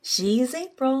She's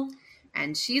April.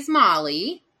 And she's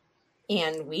Molly.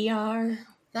 And we are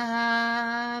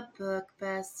the Book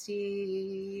Besties.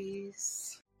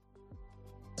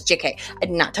 JK. I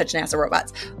did not touch NASA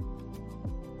robots.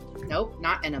 Nope,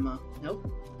 not enema. Nope.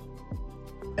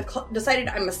 I've decided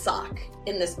I'm a sock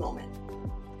in this moment.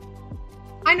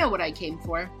 I know what I came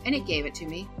for, and it gave it to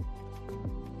me.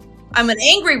 I'm an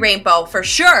angry rainbow for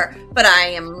sure, but I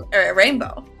am a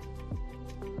rainbow.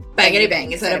 Bangity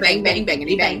bang, is that a bang bang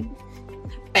bangity bang?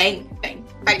 Bang bang,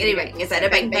 bangity bang, is that a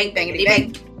bang bang bangity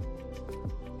bang?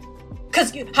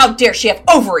 Because how dare she have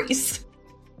ovaries?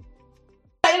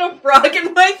 I had a frog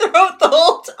in my throat the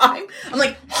whole time. I'm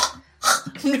like,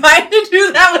 I'm trying to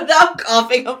do that without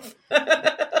coughing.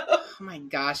 Oh my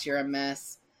gosh, you're a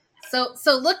mess. So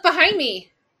look behind me.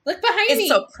 Look behind me. It's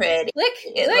so pretty.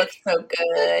 It looks so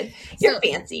good. You're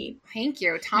fancy. Thank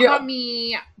you. Tom bought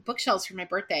me bookshelves for my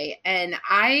birthday, and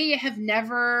I have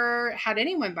never had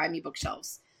anyone buy me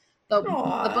bookshelves. The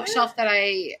bookshelf that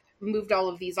I moved all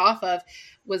of these off of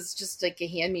was just like a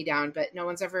hand-me-down, but no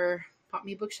one's ever bought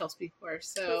me bookshelves before.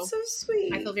 So that's so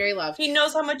sweet. I feel very loved. He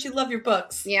knows how much you love your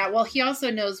books. Yeah, well, he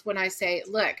also knows when I say,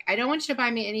 look, I don't want you to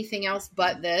buy me anything else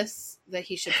but this, that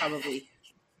he should probably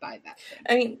buy that thing.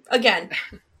 I mean, again,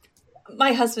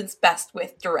 my husband's best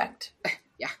with direct.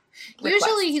 Yeah.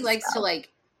 Usually he likes to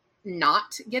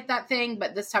not get that thing,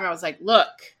 but this time I was like, look.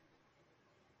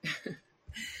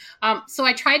 So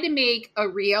I tried to make a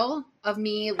reel of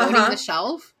me loading the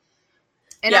shelf,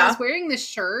 and I was wearing this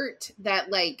shirt that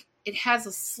it has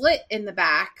a slit in the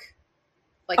back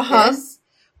this.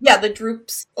 Yeah, the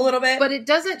droops a little bit. But it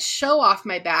doesn't show off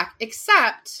my back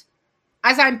except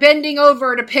as I'm bending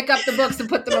over to pick up the books and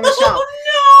put them on the shelf.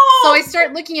 Oh, no! So I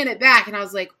start looking at it back, and I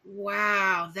was like,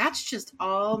 wow, that's just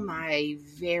all my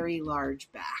very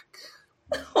large back.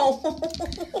 Oh.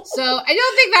 So I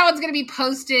don't think that one's going to be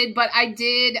posted, but I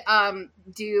did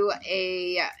do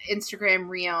a Instagram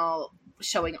reel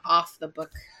showing off the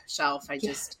bookshelf. I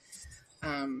just,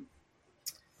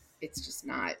 it's just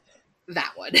not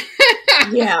that one.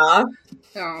 Yeah.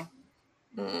 So.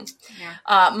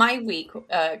 Yeah. My week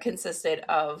consisted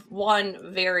of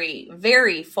one very,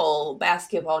 very full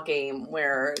basketball game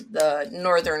where the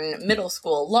Northern Middle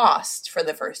School lost for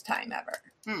the first time ever.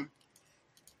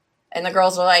 And the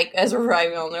girls were like, as we're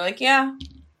driving home, they're like, yeah,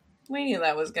 we knew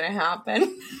that was going to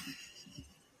happen.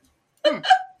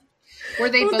 Were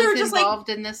they both involved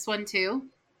in this one too?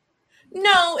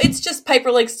 No, it's just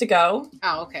Piper likes to go.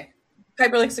 Oh, okay.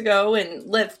 Piper likes to go and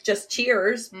Liv just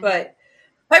cheers, but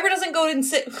Piper doesn't go and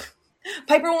sit.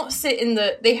 Piper won't sit in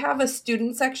they have a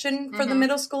student section for the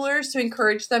middle schoolers to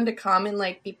encourage them to come and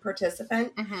be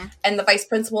participant. And the vice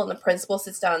principal and the principal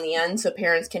sits down in the end so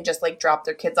parents can just drop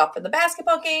their kids off for the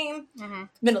basketball game.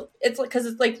 It's because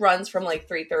it runs from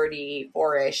 3:30,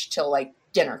 4-ish till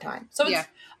dinner time. So it's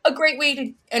a great way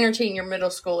to entertain your middle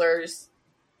schoolers,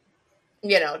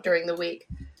 during the week.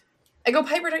 I go,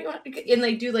 Piper, don't you want to? And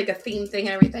they do a theme thing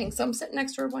and everything. So I'm sitting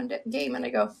next to her one game and I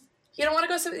go, you don't want to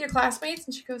go sit with your classmates?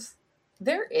 And she goes,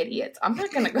 they're idiots. I'm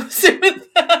not going to go sit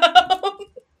with them.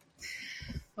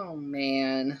 Oh,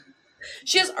 man.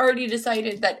 She has already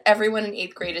decided that everyone in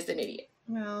 8th grade is an idiot.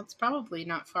 Well, it's probably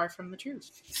not far from the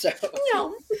truth. So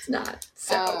no, it's not.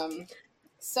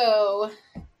 So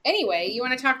anyway, you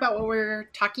want to talk about what we're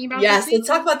talking about this week? Let's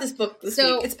talk about this book this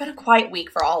week. It's been a quiet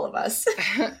week for all of us.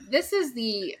 This is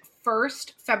the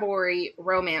first February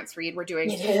romance read. We're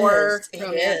doing 4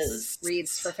 romance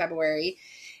reads for February.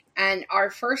 And our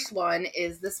first one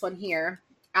is this one here,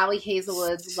 Ali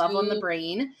Hazelwood's Love on the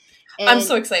Brain. And I'm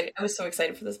so excited. I was so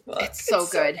excited for this book. It's so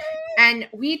good. And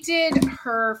we did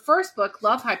her first book,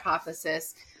 Love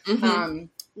Hypothesis,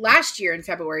 last year in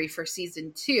February for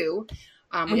season 2.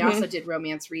 We also did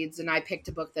romance reads, and I picked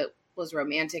a book that was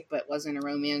romantic but wasn't a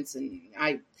romance, and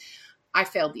I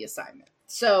failed the assignment.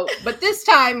 So, but this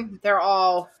time they're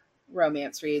all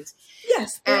romance reads.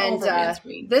 Yes, they're all romance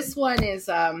reads. This one is,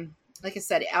 like I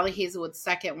said, Ali Hazelwood's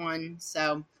second one.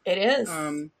 So it is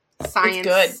science,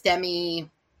 STEMmy,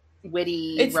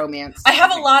 witty romance. I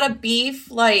have a lot of beef,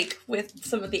 with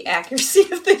some of the accuracy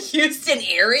of the Houston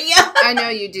area. I know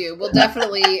you do. We'll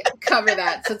definitely cover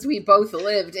that since we both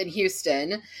lived in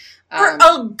Houston. For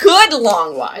a good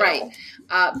long while. Right.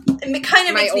 It kind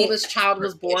of my oldest child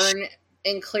was born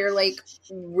in Clear Lake,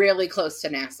 really close to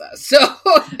NASA. So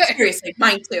seriously,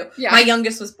 mine too. Yeah. My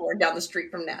youngest was born down the street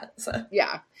from NASA.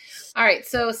 Yeah. All right.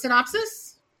 So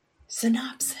synopsis.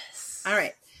 All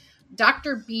right.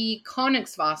 Dr. B.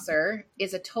 Königswasser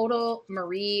is a total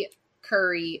Marie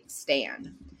Curie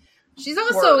stan. She's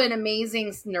also an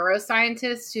amazing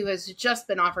neuroscientist who has just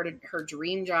been offered her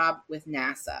dream job with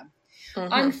NASA.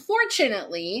 Mm-hmm.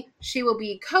 Unfortunately, she will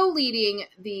be co-leading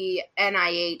the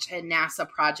NIH and NASA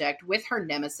project with her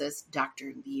nemesis,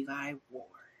 Dr. Levi Ward.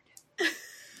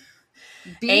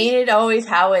 Ain't it always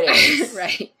how it is?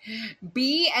 Right.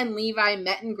 Bee and Levi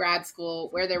met in grad school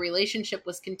where their relationship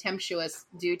was contemptuous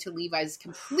due to Levi's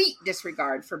complete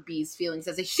disregard for Bee's feelings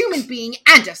as a human being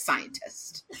and a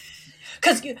scientist.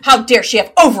 Because how dare she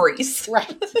have ovaries?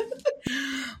 Right.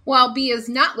 While Bee is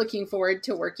not looking forward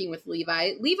to working with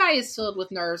Levi, Levi is filled with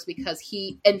nerves because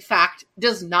he, in fact,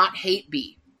 does not hate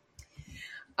Bee.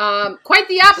 Quite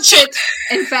the opposite,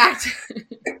 in fact.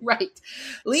 Right.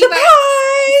 Levi,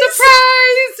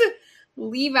 surprise!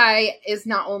 Levi is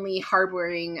not only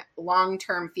harboring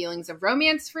long-term feelings of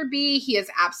romance for Bee, he is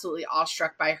absolutely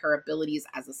awestruck by her abilities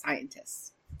as a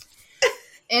scientist.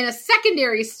 In a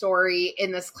secondary story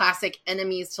in this classic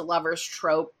enemies to lovers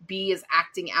trope, Bee is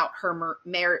acting out her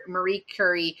Marie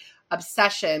Curie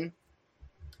obsession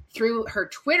through her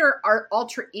Twitter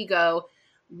alter ego,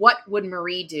 What Would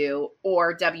Marie Do,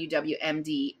 or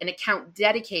WWMD, an account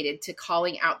dedicated to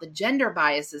calling out the gender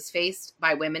biases faced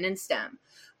by women in STEM.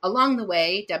 Along the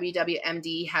way,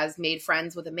 WWMD has made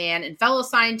friends with a man and fellow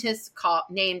scientist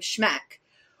named Schmeck.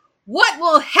 What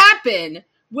will happen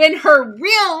when her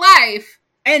real life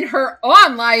and her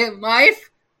online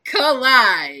life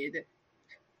collide?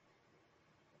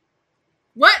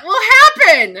 What will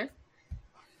happen?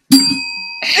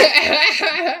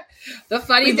 The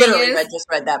funny thing is, just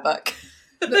read that book.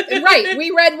 Right,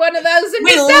 we read one of those in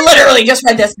December. We literally just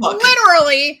read this book.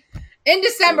 Literally in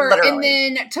December, Literally.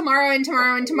 and then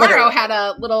tomorrow had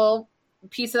a little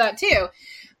piece of that too.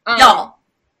 Y'all,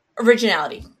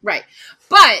 originality. Right.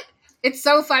 But it's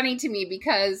so funny to me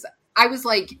because I was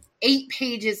like 8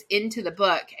 pages into the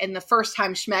book, and the first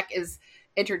time Schmeck is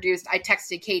introduced, I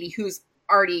texted Katie, who's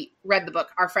already read the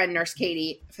book, our friend Nurse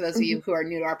Katie, for those of you who are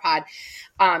new to our pod.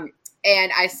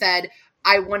 And I said,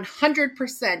 I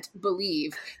 100%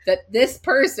 believe that this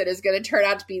person is going to turn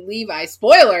out to be Levi.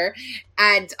 Spoiler.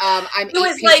 And I'm 8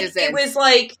 pages in.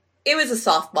 It was a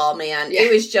softball, man. Yeah.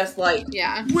 It was just like,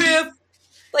 whip.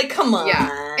 Like, come on.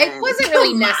 Yeah. It wasn't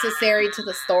really necessary to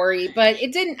the story, but I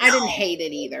didn't hate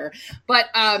it either. But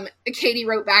Katie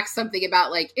wrote back something about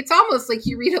like, it's almost like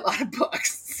you read a lot of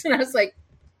books. And I was like,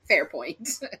 fair point.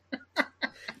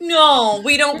 No,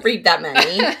 we don't read that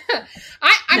many.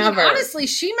 I mean, honestly,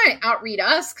 she might outread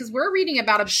us because we're reading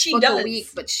about a book a week,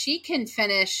 but she can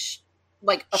finish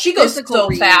like a she goes so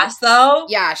read. fast, though.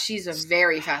 Yeah, she's a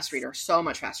very fast reader, so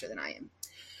much faster than I am.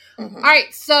 Mm-hmm. All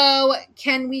right, so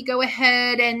can we go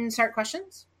ahead and start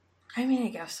questions? I mean, I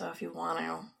guess so if you want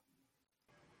to.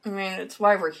 I mean, it's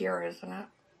why we're here, isn't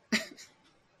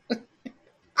it?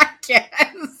 I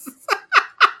guess.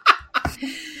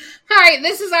 All right,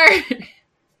 this is our...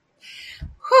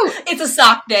 It's a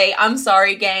sock day. I'm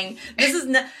sorry, gang. This is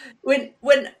not...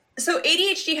 So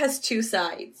ADHD has 2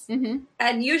 sides. Mm-hmm.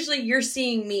 And usually you're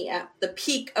seeing me at the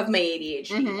peak of my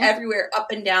ADHD. Everywhere,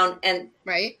 up and down. And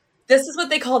right. This is what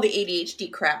they call the ADHD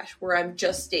crash, where I'm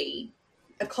just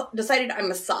decided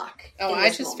I'm a sock. Oh, I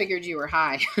just figured you were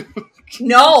high.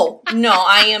 No,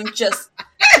 I am a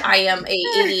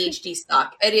ADHD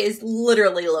stock. It is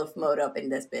literally loaf mode up in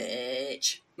this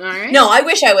bitch. All right. No, I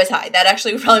wish I was high. That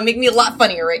actually would probably make me a lot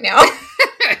funnier right now. Oh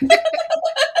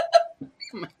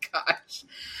my gosh.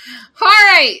 All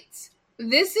right.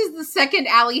 This is the second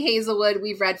Ali Hazelwood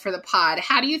we've read for the pod.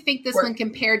 How do you think this one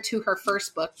compared to her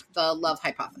first book, The Love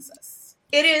Hypothesis?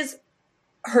 It is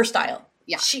her style.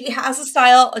 Yeah. She has a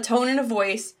style, a tone, and a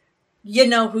voice. You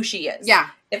know who she is. Yeah.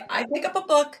 If I pick up a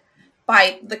book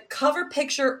by the cover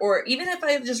picture, or even if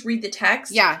I just read the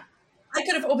text, I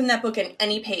could have opened that book in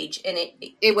any page, and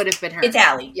it would have been her. It's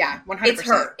Ali. Yeah, 100%. It's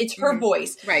her. It's her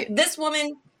voice. Right. This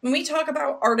woman, when we talk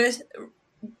about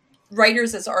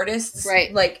writers as artists,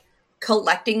 right, like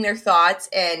collecting their thoughts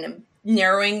and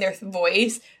narrowing their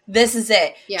voice, this is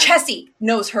it. Yeah. Chessie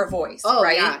knows her voice. Oh,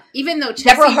 right? Yeah. Even though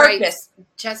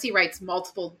Chessie writes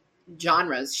multiple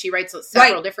genres. She writes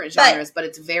several different genres, but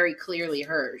it's very clearly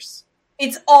hers.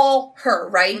 It's all her,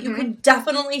 right? Mm-hmm. You can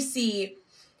definitely see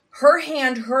her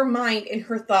hand, her mind, and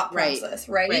her thought process,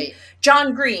 right?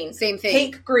 John Green. Same thing.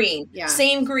 Hank Green. Yeah.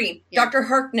 Same Green. Yeah. Dr.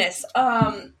 Harkness.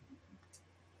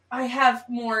 I have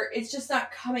more. It's just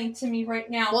not coming to me right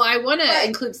now. Well, I want to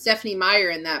include Stephanie Meyer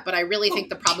in that, but I really think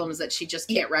the problem is that she just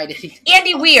can't write anything.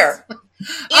 Andy Weir.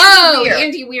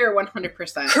 Andy Weir,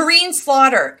 100%. Karen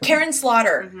Slaughter.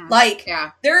 Mm-hmm.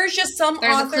 There's just some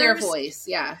There's authors. A clear voice,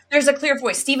 yeah. There's a clear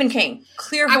voice. Stephen King.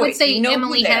 Clear voice. I would say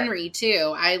Emily Henry,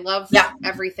 too. I love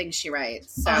everything she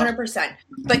writes. So. 100%.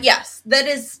 But yes,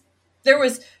 there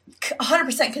was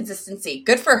 100% consistency.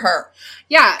 Good for her.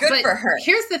 Yeah. Good for her.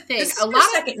 Here's the thing.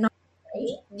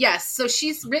 right? Yes. So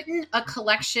she's written a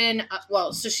collection.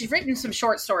 So she's written some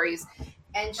short stories,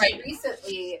 and she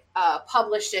recently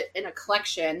published it in a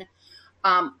collection,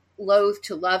 Loathe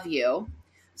to Love You.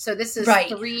 So this is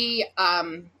 3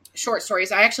 short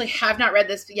stories. I actually have not read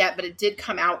this yet, but it did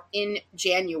come out in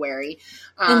January.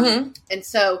 And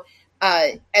so,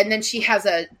 and then she has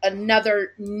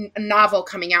another novel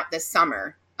coming out this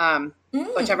summer,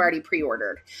 which I've already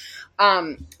pre-ordered.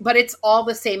 But it's all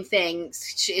the same thing.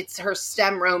 It's her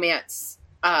STEM romance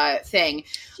thing.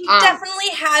 She definitely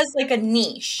has like a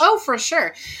niche. Oh, for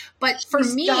sure. But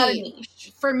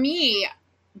for me,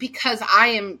 because I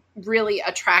am really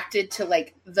attracted to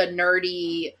like the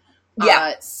nerdy,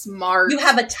 smart. You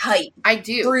have a type. I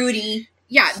do. Broody.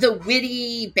 Yeah, the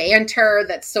witty banter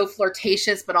that's so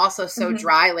flirtatious, but also so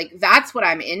dry. Like, that's what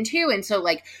I'm into. And so,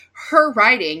 like, her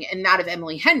writing and that of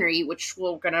Emily Henry, which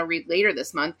we're going to read later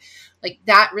this month, like,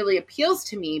 that really appeals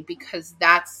to me because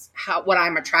that's what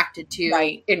I'm attracted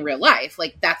to in real life.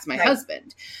 Like, that's my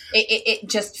husband. It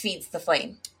just feeds the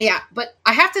flame. Yeah, but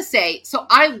I have to say, so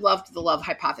I loved The Love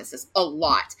Hypothesis a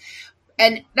lot.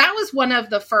 And that was one of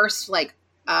the first, like,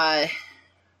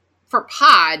 for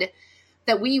pod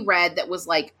that we read that was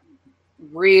like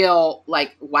real,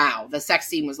 like, wow, the sex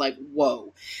scene was like,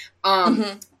 whoa.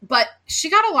 But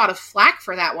she got a lot of flack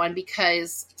for that one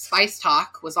because Spice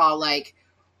Talk was all like,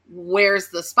 where's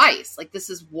the spice? Like,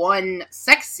 this is one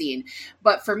sex scene.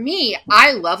 But for me,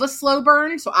 I love a slow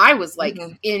burn. So I was like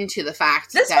into the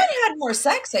fact this one had more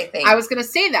sex, I think. I was going to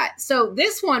say that. So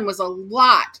this one was a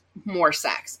lot more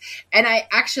sex. And I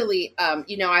actually,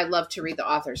 I love to read the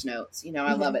author's notes.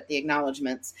 I love it. The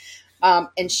acknowledgments.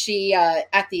 And she,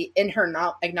 in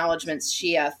her acknowledgments,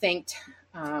 she thanked,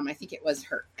 I think it was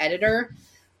her editor,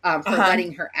 for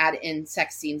letting her add in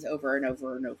sex scenes over and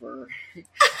over and over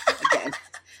again,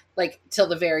 like till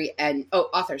the very end. Oh,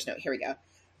 author's note. Here we go.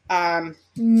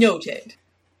 Noted.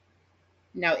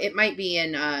 No, it might be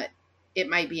in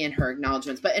her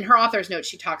acknowledgments, but in her author's note,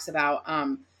 she talks about,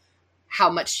 how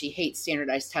much she hates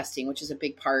standardized testing, which is a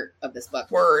big part of this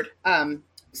book. Word.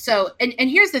 So, and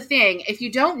here's the thing. If you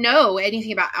don't know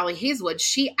anything about Ali Hazelwood,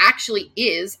 she actually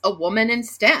is a woman in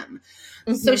STEM.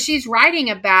 So she's writing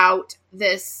about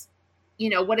this,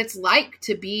 what it's like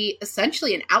to be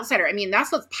essentially an outsider. I mean,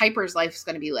 that's what Piper's life is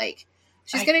going to be like.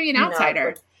 She's going to be an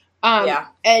outsider.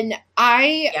 And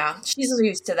she's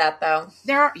used to that though.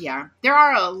 There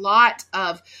are a lot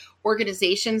of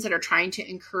organizations that are trying to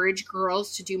encourage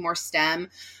girls to do more STEM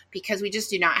because we just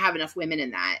do not have enough women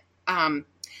in that.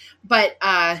 But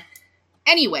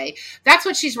anyway, that's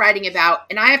what she's writing about.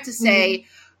 And I have to say,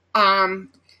 I'm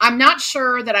not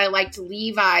sure that I liked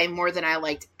Levi more than I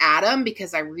liked Adam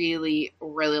because I really,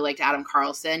 really liked Adam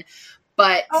Carlson.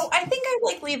 But I think I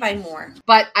like Levi more.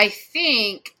 But I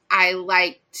think I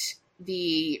liked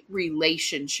the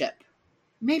relationship.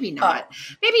 Maybe not.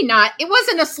 Maybe not. It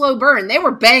wasn't a slow burn. They were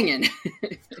banging.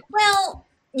 Well,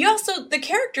 the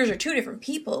characters are 2 different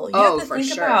people. You have to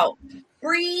think about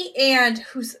Bree and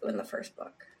who's in the first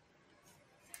book?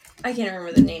 I can't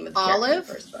remember the name of the Olive? In the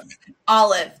first book.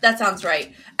 Olive. That sounds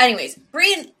right. Anyways,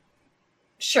 Bree and...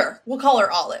 Sure, we'll call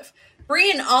her Olive.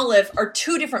 Bree and Olive are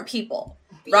 2 different people,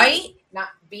 right? Not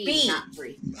B. Not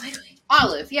Bree.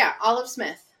 Olive, yeah. Olive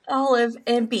Smith. Olive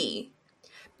and B.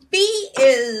 B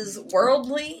is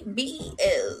worldly. B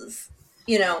is...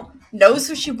 knows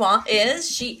who she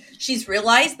is. She's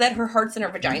realized that her heart's in her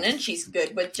vagina and she's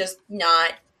good with just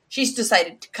not... She's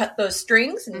decided to cut those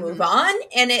strings and move on.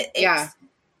 And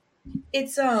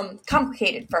it's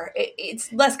complicated for her.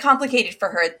 It's less complicated for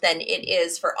her than it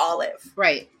is for Olive.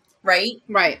 Right.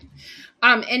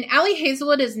 And Ali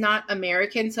Hazelwood is not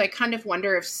American, so I kind of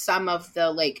wonder if some of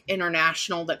the like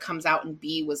international that comes out in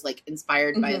B was like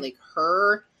inspired by like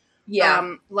her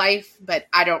life, but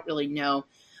I don't really know.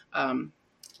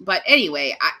 But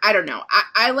anyway, I don't know.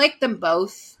 I like them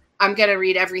both. I'm gonna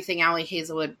read everything Ali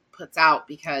Hazelwood puts out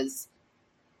because,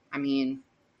 I mean,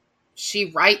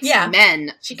 she writes men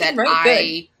that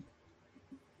I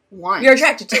want. You're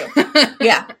attracted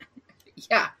to.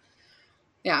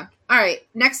 Yeah. All right.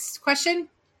 Next question.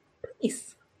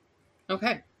 Please.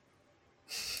 Okay.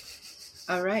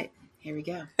 All right. Here we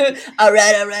go. All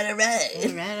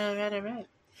right.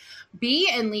 B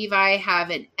and Levi have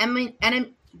an enema.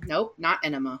 Nope, not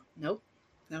enema. Nope.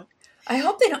 I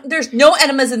hope they don't. There's no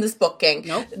enemas in this book, gang.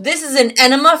 Nope. This is an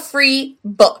enema-free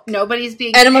book. Nobody's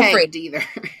being enema-free either.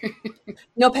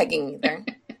 No pegging either.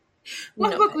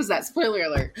 What book was that? Spoiler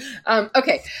alert.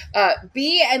 Okay.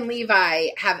 B and Levi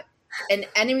have an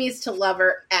enemies to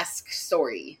lover-esque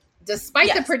story.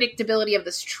 Despite the predictability of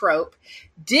this trope,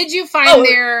 did you find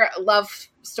their love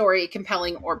story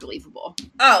compelling or believable?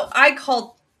 Oh, I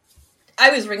called I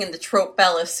was ringing the trope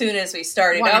bell as soon as we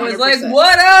started. 100%. I was like,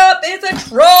 what up? It's a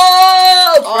trope!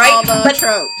 All the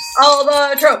tropes. All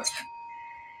the tropes.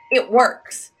 It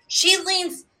works. She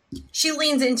leans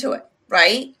into it,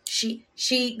 right?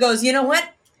 She goes, you know what?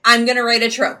 I'm going to write a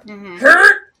trope. Mm-hmm.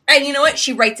 And you know what?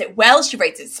 She writes it well. She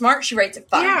writes it smart. She writes it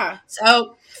fun. Yeah.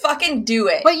 So fucking do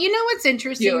it. But you know what's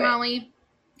interesting, Molly?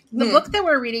 The book that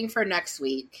we're reading for next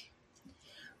week.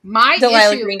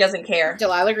 Delilah Green doesn't care.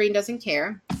 Delilah Green doesn't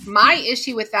care. My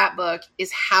issue with that book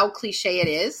is how cliche it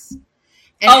is.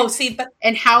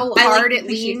 And how hard it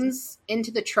leans into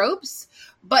the tropes.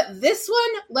 But this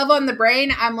one, Love on the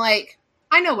Brain, I'm like,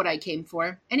 I know what I came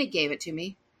for, and it gave it to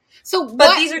me. So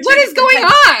what is going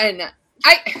on?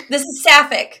 This is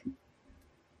sapphic.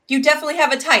 You definitely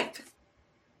have a type.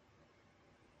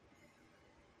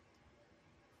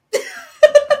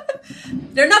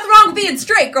 There's nothing wrong with being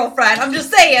straight, girlfriend. I'm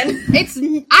just saying. I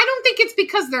don't think it's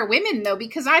because they're women, though,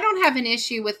 because I don't have an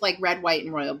issue with, like, red, white,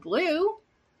 and royal blue.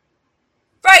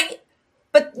 Right.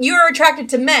 But you're attracted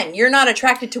to men. You're not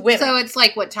attracted to women. So it's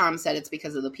like what Tom said. It's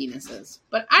because of the penises.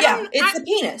 But it's the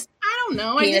penis. I don't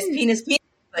know. Penis.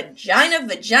 Vagina.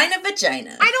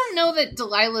 I don't know that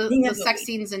the sex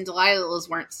scenes in Delilah's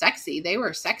weren't sexy. They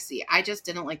were sexy. I just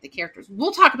didn't like the characters.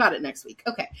 We'll talk about it next week.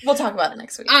 Okay. We'll talk about it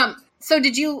next week. So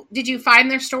did you find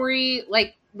their story,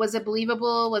 like, was it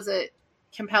believable? Was it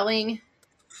compelling?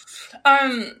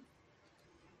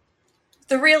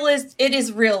 It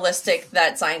is realistic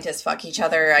that scientists fuck each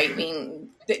other. I mean,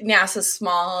 NASA's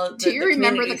small. Do you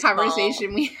remember the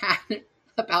conversation we had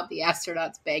about the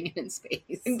astronauts banging in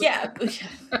space? Yeah.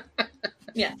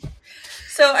 Yeah.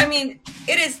 So, I mean,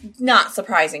 it is not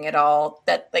surprising at all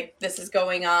that, like, this is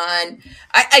going on.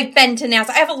 I've been to NASA.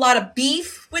 I have a lot of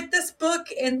beef with this book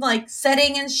and, like,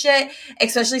 setting and shit,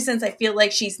 especially since I feel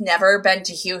like she's never been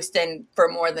to Houston for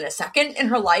more than a second in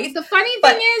her life. The funny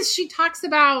thing is, she talks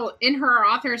about, in her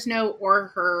author's note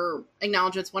or her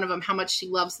acknowledgements, one of them, how much she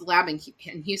loves the lab in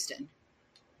Houston.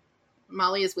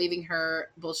 Molly is waving her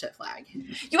bullshit flag.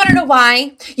 You want to know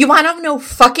why? You want to know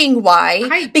fucking why?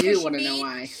 I do want to know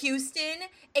why. Houston,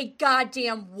 a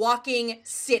goddamn walking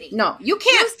city. No, you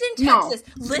can't. Houston, Texas.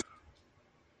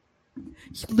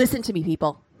 Listen to me,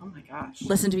 people. Oh my gosh.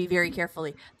 Listen to me very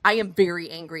carefully. I am very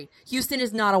angry. Houston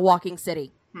is not a walking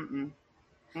city. Mm-mm.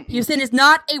 Houston is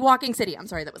not a walking city. I'm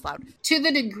sorry, that was loud. To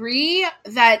the degree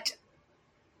that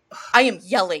I am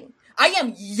yelling.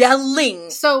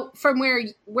 So from where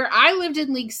I lived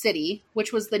in League City,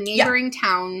 which was the neighboring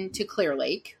town to Clear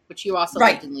Lake, which you also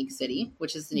lived in League City,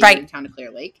 which is the neighboring town to Clear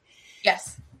Lake.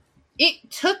 Yes. It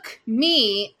took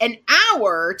me an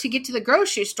hour to get to the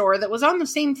grocery store that was on the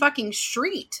same fucking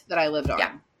street that I lived on.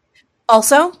 Yeah.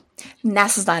 Also,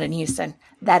 NASA's not in Houston.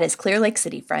 That is Clear Lake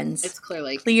City, friends. It's Clear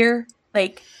Lake. Clear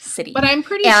Lake City. But I'm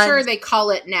pretty sure they call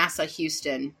it NASA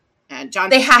Houston.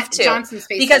 They have to. Johnson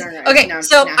Space Center. Okay,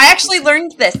 so I actually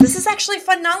learned this. This is actually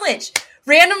fun knowledge.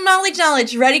 Random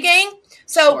knowledge. Ready, gang?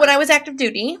 So when I was active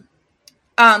duty,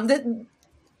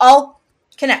 all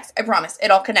connects. I promise.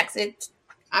 It all connects.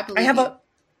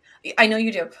 I know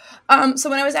you do. So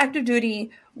when I was active duty,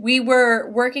 we were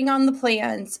working on the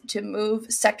plans to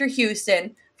move Sector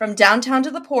Houston from downtown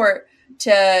to the port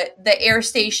to the air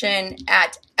station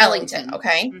at Ellington.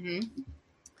 Okay. Mm-hmm.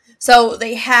 So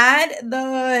they had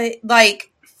the,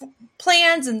 like,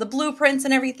 plans and the blueprints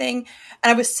and everything.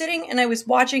 And I was sitting and I was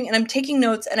watching and I'm taking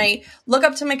notes. And I look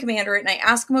up to my commander and I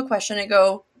ask him a question. I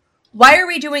go, why are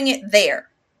we doing it there?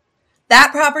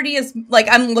 That property is, like,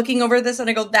 I'm looking over this and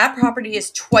I go, that property is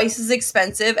twice as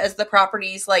expensive as the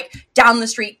properties, like, down the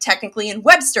street technically in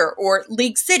Webster or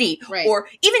League City. Right. Or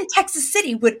even Texas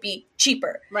City would be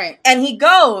cheaper. Right. And he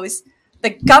goes, the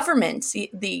government,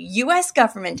 the U.S.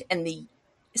 government and the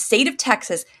state of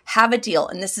Texas have a deal,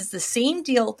 and this is the same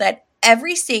deal that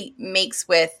every state makes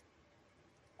with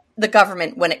the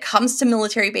government when it comes to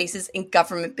military bases and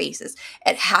government bases.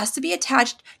 It has to be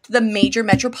attached to the major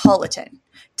metropolitan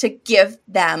to give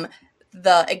them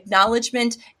the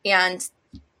acknowledgement and,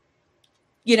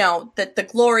 you know, the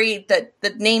glory, the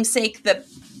namesake, the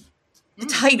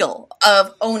title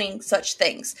of owning such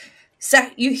things.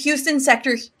 Houston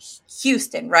Sector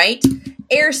Houston, right?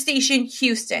 Air Station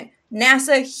Houston.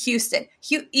 NASA Houston.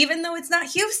 Even though it's not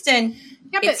Houston,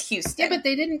 it's Houston. Yeah, but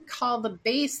they didn't call the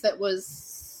base that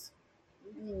was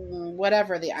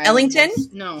whatever the island Ellington?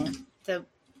 was. No.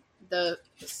 The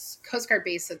Coast Guard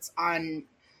base that's on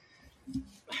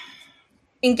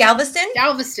in Galveston?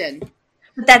 Galveston.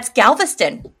 That's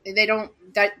Galveston. They don't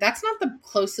that's not the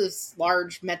closest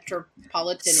large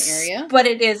metropolitan area. But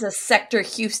it is a Sector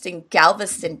Houston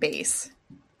Galveston base.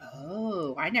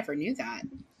 Oh, I never knew that.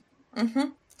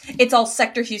 Mm-hmm. It's all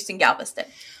Sector Houston Galveston.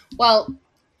 Well,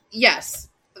 yes.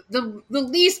 The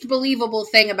least believable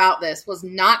thing about this was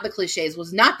not the cliches,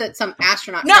 was not that some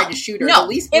astronaut tried to shoot her. The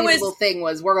least believable thing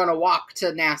was we're going to walk to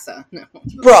NASA. No.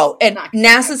 Bro, and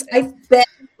NASA's, I've been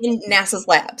in NASA's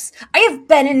labs. I have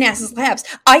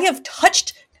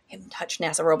haven't touched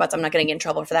NASA robots. I'm not going to get in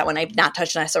trouble for that one. I've not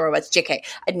touched NASA robots. JK,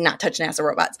 I did not touch NASA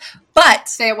robots. But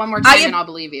say it one more time and I'll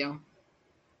believe you.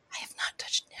 I have not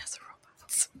touched NASA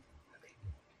robots.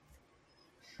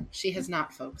 She has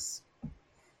not, folks.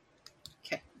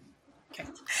 Okay.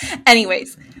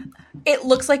 Anyways, it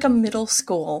looks like a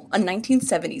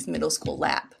 1970s middle school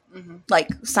lab, like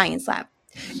science lab.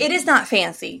 It is not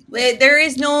fancy. There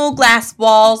is no glass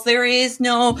walls. There is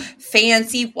no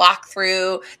fancy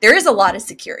walkthrough. There is a lot of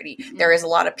security. There is a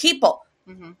lot of people.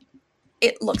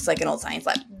 It looks like an old science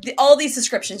lab. All these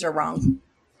descriptions are wrong.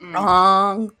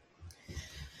 Wrong.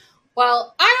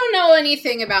 Well, I don't know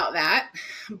anything about that,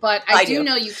 but I do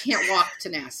know you can't walk to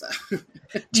NASA.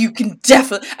 You can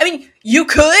definitely. I mean, you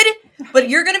could, but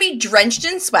you're going to be drenched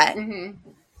in sweat.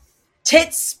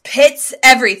 Tits, pits,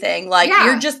 everything. Like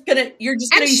you're just gonna be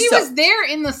soaked. And she was there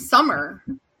in the summer.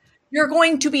 You're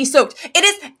going to be soaked.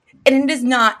 It is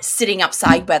not sitting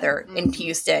outside weather in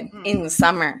Houston in the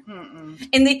summer.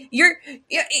 And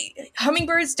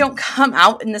hummingbirds don't come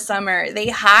out in the summer. They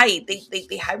hide.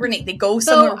 They hibernate. They go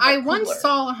somewhere. So I once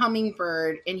saw a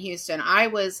hummingbird in Houston. I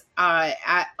was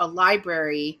at a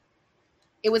library.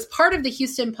 It was part of the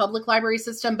Houston public library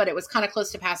system, but it was kind of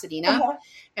close to Pasadena.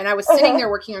 And I was sitting there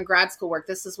working on grad school work.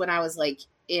 This is when I was like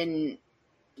in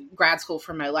grad school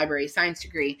for my library science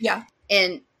degree. Yeah.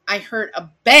 And I heard a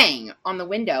bang on the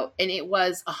window, and it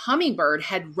was a hummingbird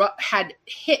had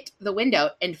hit the window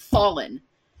and fallen.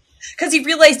 Because he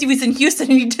realized he was in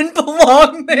Houston and he didn't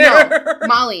belong there. No,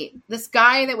 Molly, this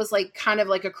guy that was like kind of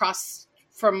like across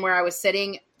from where I was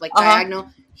sitting, like diagonal,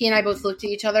 he and I both looked at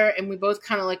each other, and we both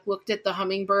kind of like looked at the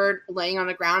hummingbird laying on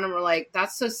the ground, and we're like,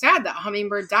 that's so sad that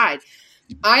hummingbird died.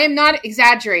 I am not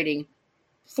exaggerating.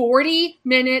 40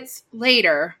 minutes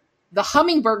later, the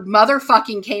hummingbird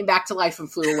motherfucking came back to life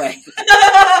and flew away.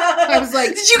 I was like,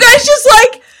 did you guys just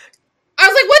like... I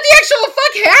was like, what the actual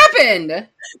fuck happened?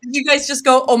 Did you guys just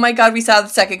go, oh my God, we saw the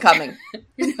second coming?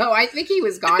 No, I think he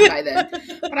was gone by then.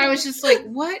 But I was just like,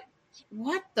 what?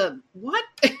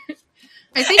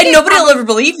 I think and nobody will ever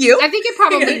believe you. I think it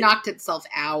probably knocked itself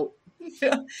out.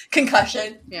 Yeah.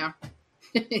 Concussion. Yeah.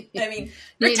 I mean,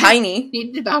 you're tiny.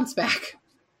 Needed to bounce back.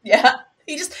 Yeah.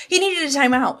 He needed a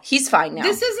timeout. He's fine now.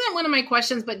 This isn't one of my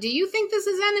questions, but do you think this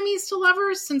is enemies to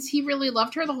lovers since he really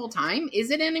loved her the whole time?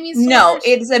 Is it enemies to lovers? No,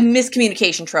 it's a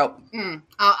miscommunication trope.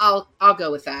 I'll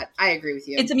go with that. I agree with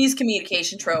you. It's a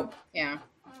miscommunication trope. Yeah.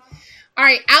 All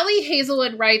right. Allie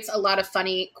Hazelwood writes a lot of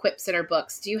funny quips in her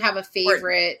books. Do you have a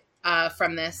favorite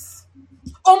from this?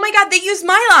 Oh my God, they used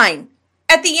my line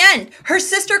at the end. Her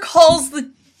sister calls the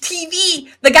TV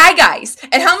the guys.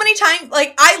 And how many times,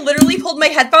 like, I literally pulled my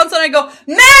headphones on and I go,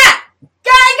 Matt!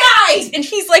 Guys! And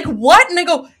he's like, what? And I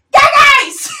go,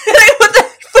 guys! And I put the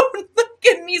phone back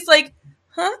and he's like,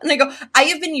 huh? And I go, I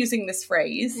have been using this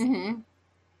phrase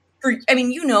for, I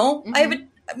mean,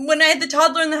 when I had the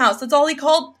toddler in the house, that's all he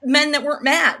called men that weren't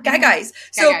mad. Guys.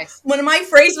 So when my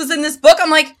phrase was in this book,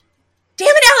 I'm like, damn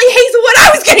it, Allie Hazelwood,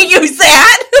 I was going to use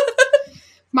that.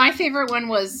 My favorite one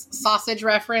was sausage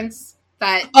reference.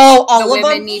 That all the of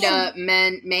women them need a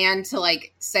man to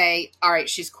like say, all right,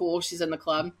 she's cool, she's in the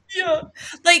club. Yeah.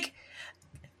 Like,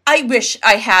 I wish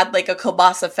I had like a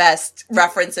Kielbasa Fest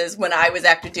references when I was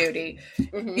active duty.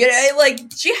 You know, like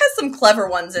she has some clever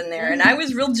ones in there, and I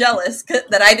was real jealous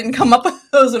that I didn't come up with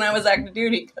those when I was active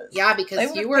duty. Yeah,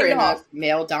 because you were in a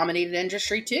male-dominated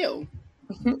industry too.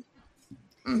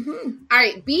 All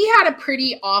right, B had a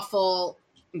pretty awful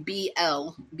BL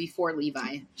before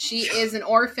Levi. She is an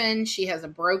orphan. She has a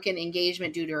broken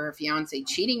engagement due to her fiance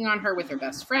cheating on her with her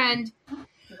best friend.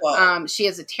 She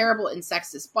has a terrible and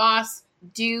sexist boss.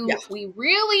 Do we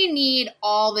really need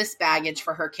all this baggage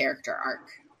for her character arc?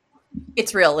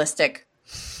 It's realistic.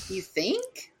 You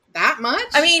think? That much?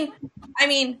 I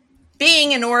mean,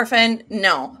 being an orphan,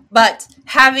 no. But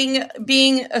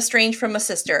being estranged from a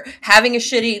sister, having a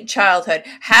shitty childhood,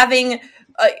 having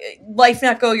life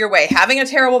not go your way, having a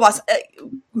terrible boss.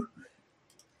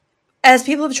 As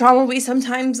people with trauma, we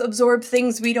sometimes absorb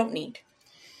things we don't need,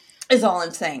 is all I'm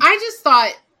saying. I just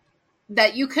thought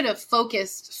that you could have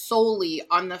focused solely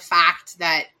on the fact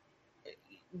that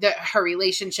her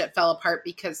relationship fell apart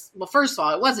because, well, first of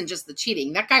all, it wasn't just the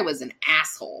cheating. That guy was an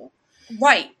asshole.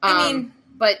 Right. I mean,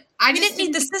 but I didn't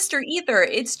need the sister either.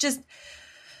 It's just...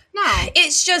 No.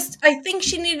 It's just, I think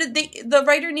she needed, the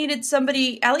writer needed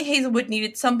somebody, Allie Hazelwood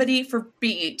needed somebody for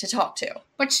B to talk to.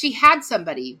 But she had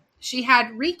somebody. She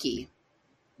had Riki.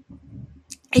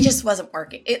 It just wasn't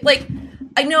working.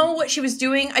 I know what she was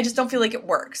doing. I just don't feel like it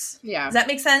works. Yeah. Does that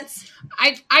make sense?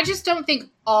 I just don't think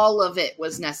all of it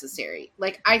was necessary.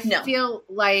 Like, I feel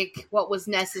like what was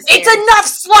necessary. It's enough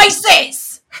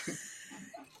slices!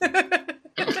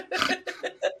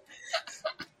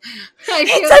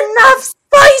 It's enough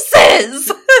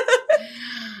spices!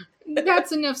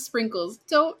 That's enough sprinkles.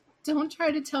 Don't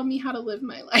try to tell me how to live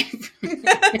my life.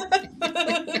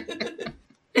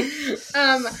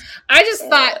 I just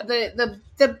thought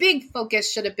the big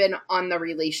focus should have been on the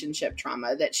relationship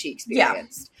trauma that she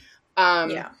experienced.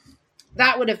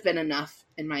 That would have been enough,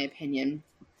 in my opinion.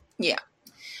 Yeah.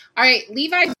 All right,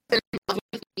 Levi's been in love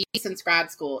with me since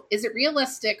grad school. Is it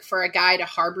realistic for a guy to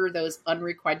harbor those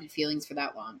unrequited feelings for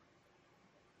that long?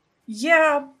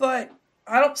 Yeah, but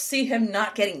I don't see him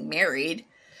not getting married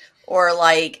or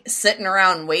like sitting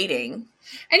around waiting.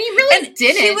 And he really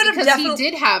didn't, because he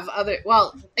did have other.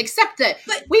 Well, except that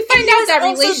we find out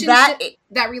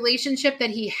that relationship that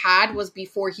he had was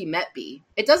before he met B.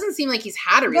 It doesn't seem like he's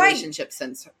had a relationship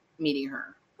since meeting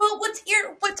her. Well,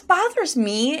 what bothers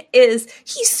me is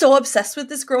he's so obsessed with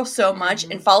this girl so much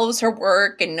and follows her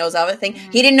work and knows everything.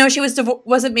 He didn't know she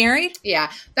wasn't married. Yeah,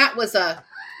 that was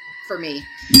for me.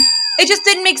 It just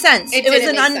didn't make sense. It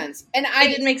didn't make sense. And it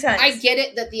didn't make sense. I get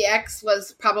it that the ex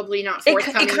was probably not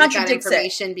forthcoming with that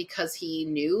information because he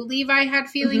knew Levi had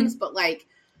feelings, but like,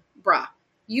 bruh,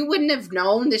 you wouldn't have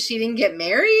known that she didn't get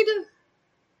married?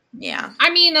 Yeah.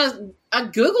 I mean, a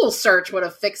Google search would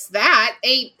have fixed that.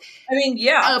 A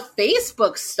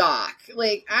Facebook stalk.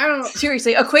 Like, I don't...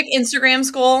 Seriously, a quick Instagram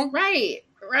scroll. Right.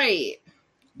 She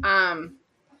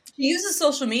uses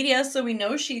social media, so we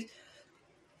know she's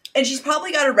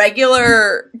probably got a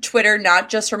regular Twitter, not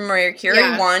just from Maria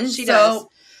Curie one. She does.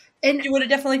 And she would have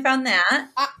definitely found that.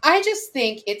 I just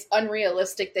think it's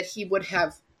unrealistic that he would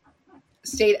have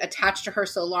stayed attached to her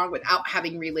so long without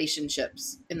having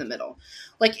relationships in the middle.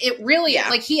 Like, it really,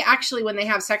 like, he actually, when they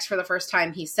have sex for the first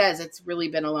time, he says, it's really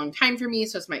been a long time for me,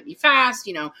 so this might be fast,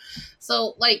 you know.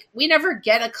 So, like, we never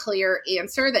get a clear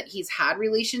answer that he's had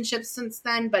relationships since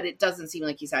then, but it doesn't seem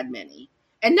like he's had many.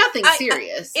 And nothing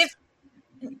serious.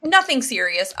 Nothing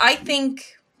serious. I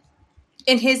think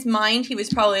in his mind, he was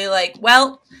probably like,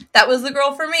 well, that was the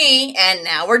girl for me, and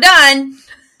now we're done.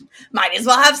 Might as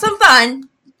well have some fun.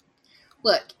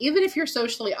 Look, even if you're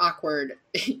socially awkward,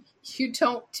 you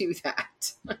don't do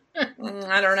that.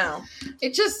 I don't know.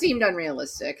 It just seemed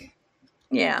unrealistic.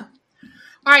 Yeah.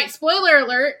 All right, spoiler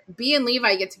alert, B and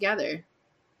Levi get together.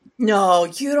 No,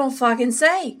 you don't fucking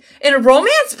say. In a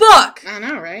romance book! I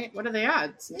know, right? What are the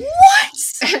odds?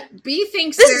 What? B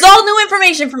thinks this is all new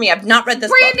information for me. I've not read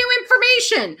this brand book. New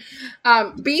information.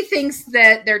 B thinks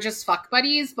that they're just fuck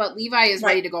buddies, but Levi is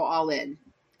ready to go all in.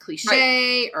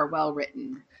 Cliche or well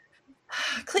written?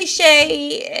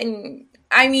 Cliche, and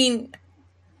I mean,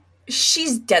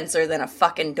 she's denser than a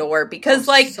fucking door because,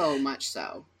 so much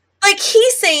so. Like,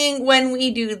 he's saying when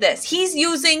we do this, he's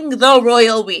using the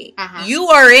royal we. Uh-huh. You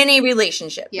are in a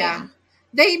relationship. Yeah. Man.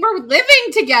 They were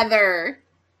living together.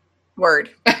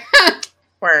 Word.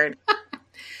 Word.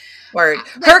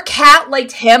 Her cat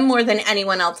liked him more than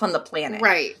anyone else on the planet.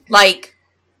 Right. Like.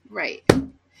 Right.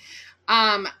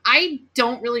 I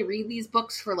don't really read these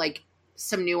books for, like,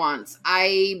 some nuance.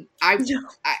 I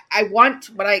want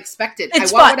what I expected.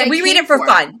 It's I want fun. What I we read it for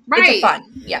fun. Right. It's fun.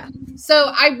 Yeah.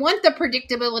 So I want the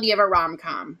predictability of a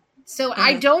rom-com. So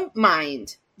I don't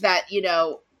mind that, you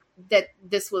know, that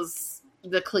this was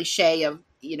the cliche of,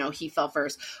 you know, he fell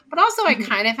first. But also I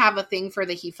kind of have a thing for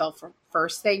the he fell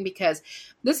first thing because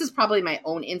this is probably my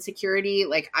own insecurity.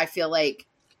 Like, I feel like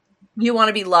you want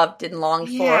to be loved and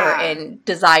longed for and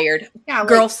desired. Yeah,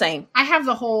 girl, like, same. I have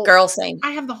the whole girl, same.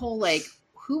 I have the whole like,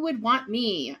 who would want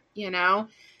me? You know,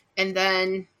 and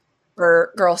then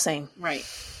girl, same. Right,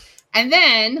 and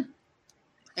then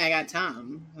I got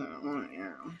Tom. So,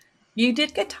 yeah. You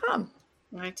did get Tom.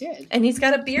 I did, and he's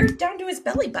got a beard down to his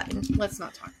belly button. Let's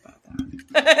not talk about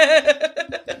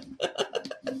that.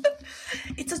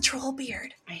 It's a troll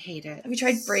beard. I hate it. Have you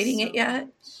tried braiding it yet?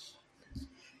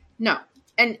 No.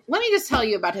 And let me just tell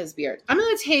you about his beard. I'm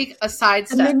going to take a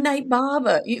sidestep. The Midnight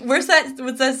Baba. What's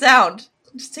that sound?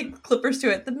 Just take clippers to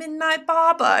it. The Midnight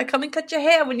Baba. I come and cut your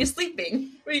hair when you're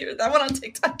sleeping. That one on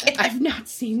TikTok. I've not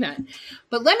seen that.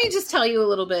 But let me just tell you a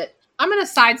little bit. I'm going to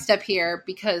sidestep here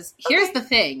because here's the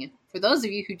thing. For those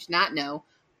of you who do not know,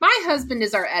 my husband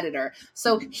is our editor.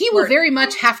 So he will very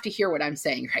much have to hear what I'm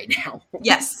saying right now.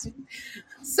 Yes.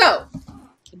 So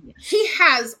he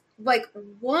has like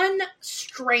one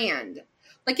strand.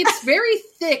 Like, it's very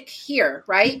thick here,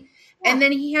 right? Yeah. And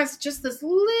then he has just this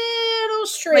little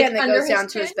strand that goes down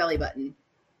to his belly button.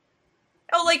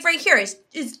 Oh, like right here is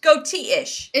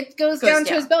goatee-ish. It goes down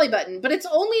to his belly button, but it's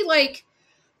only like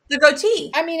the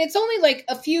goatee. I mean, it's only like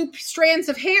a few strands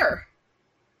of hair.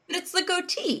 But it's the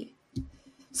goatee.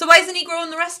 So why isn't he growing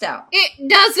the rest out? It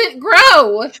doesn't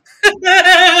grow.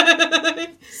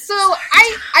 So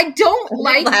I don't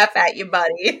like laugh at you,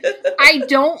 buddy. I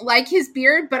don't like his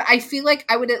beard, but I feel like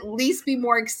I would at least be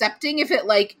more accepting if it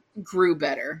like grew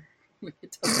better.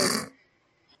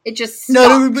 It just stopped.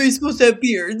 Not everybody's supposed to have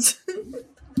beards.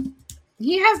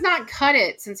 He has not cut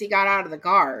it since he got out of the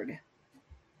Guard.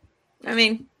 I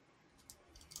mean,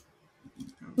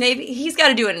 maybe he's got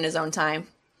to do it in his own time.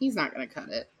 He's not going to cut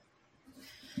it.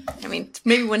 I mean,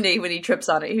 maybe one day when he trips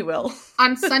on it, he will.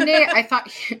 On Sunday, I thought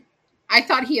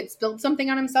he had spilled something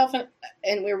on himself,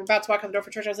 and we were about to walk out the door for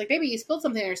church. I was like, "Baby, you spilled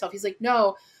something on yourself." He's like,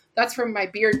 "No, that's from my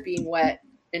beard being wet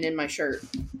and in my shirt."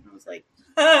 I was like,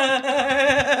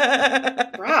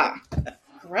 "Bruh,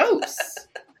 gross,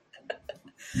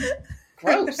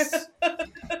 gross."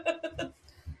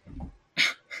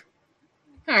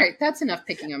 All right, that's enough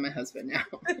picking on my husband now.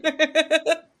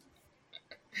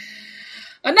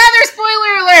 Another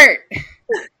spoiler alert!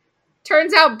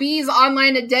 Turns out B's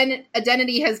online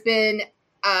identity has been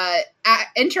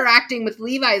interacting with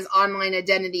Levi's online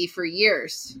identity for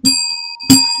years.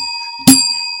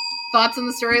 Thoughts on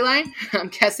the storyline? I'm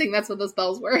guessing that's what those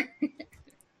bells were.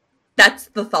 That's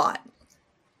the thought.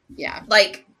 Yeah.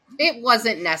 Like, it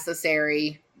wasn't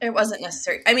necessary. It wasn't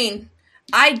necessary. I mean,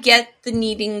 I get the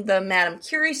needing the Madame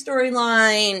Curie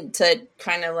storyline to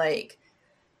kind of like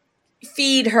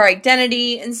feed her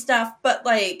identity and stuff, but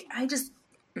like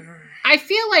I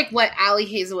feel like what Ali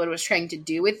Hazelwood was trying to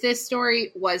do with this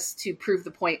story was to prove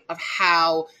the point of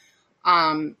how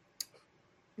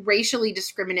racially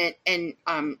discriminate and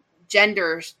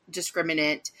gender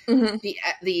discriminate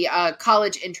the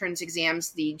college entrance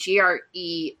exams, the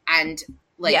GRE and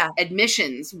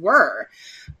admissions were.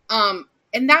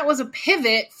 And that was a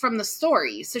pivot from the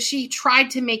story. So she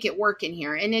tried to make it work in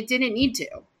here, and it didn't need to.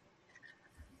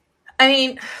 I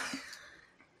mean,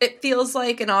 it feels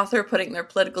like an author putting their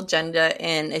political agenda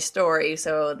in a story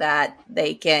so that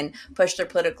they can push their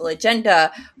political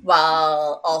agenda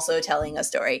while also telling a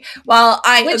story. While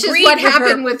I Which agree is what with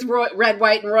happened with Red,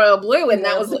 White, and Royal Blue, and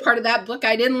that was the part of that book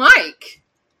I didn't like.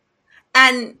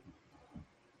 And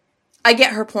I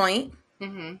get her point.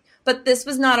 Mm-hmm. But this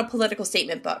was not a political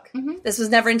statement book. Mm-hmm. This was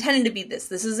never intended to be this.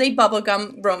 This is a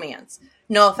bubblegum romance.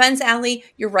 No offense, Allie.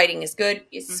 Your writing is good.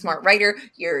 You're a smart writer.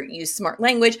 You use smart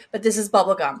language. But this is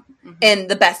bubblegum in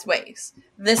the best ways.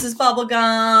 This is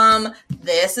bubblegum.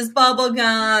 This is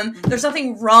bubblegum. There's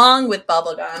nothing wrong with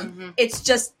bubblegum. It's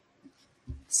just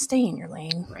stay in your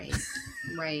lane. Right.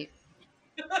 Right.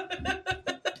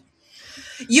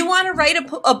 You want to write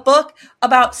a book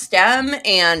about STEM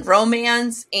and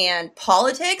romance and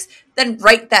politics, then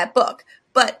write that book.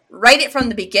 But write it from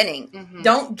the beginning.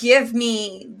 Don't give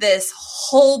me this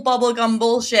whole bubblegum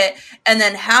bullshit and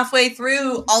then halfway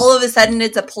through, all of a sudden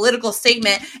it's a political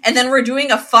statement and then we're doing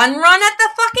a fun run at the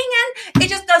fucking end. It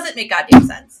just doesn't make goddamn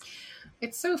sense.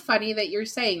 It's so funny that you're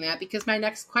saying that because my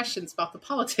next question's about the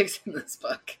politics in this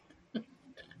book.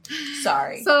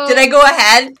 Sorry. So, did I go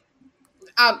ahead?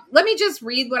 Let me just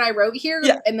read what I wrote here,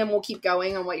 and then we'll keep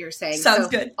going on what you're saying. Sounds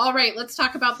good. All right, let's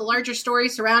talk about the larger story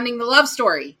surrounding the love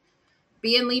story.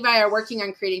 B and Levi are working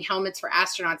on creating helmets for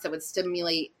astronauts that would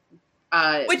stimulate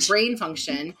brain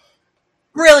function.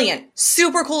 Brilliant.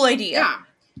 Super cool idea. Yeah.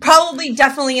 Probably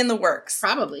definitely in the works.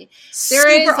 Probably. There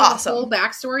is a whole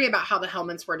backstory about how the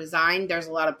helmets were designed. There's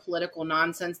a lot of political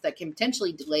nonsense that can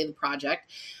potentially delay the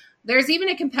project. There's even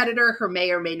a competitor who may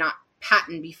or may not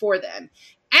patent before them.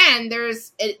 And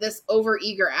there's this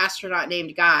overeager astronaut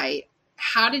named Guy.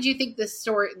 How did you think the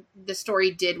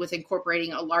story did with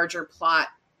incorporating a larger plot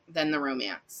than the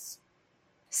romance?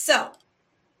 So,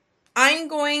 I'm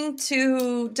going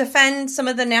to defend some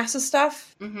of the NASA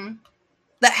stuff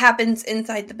that happens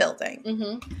inside the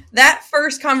building. That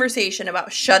first conversation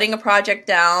about shutting a project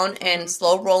down and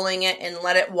slow rolling it and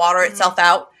let it water itself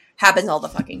out happens all the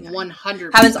fucking time.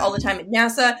 100%. Happens all the time at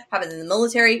NASA, happens in the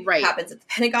military, happens at the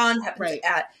Pentagon, happens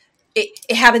at...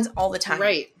 It happens all the time.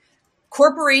 Right.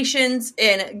 Corporations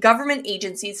and government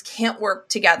agencies can't work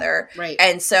together. Right.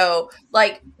 And so,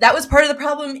 like, that was part of the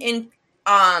problem in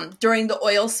during the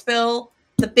oil spill,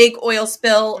 the big oil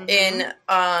spill in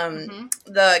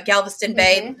the Galveston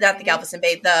Bay, not the Galveston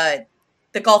Bay,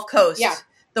 the Gulf Coast. Yeah.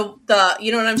 The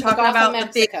you know what I'm talking about?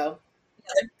 Mexico.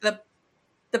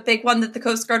 The big one that the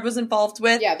Coast Guard was involved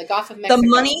with. Yeah, the Gulf of Mexico.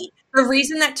 The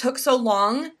reason that took so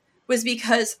long was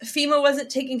because FEMA wasn't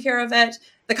taking care of it,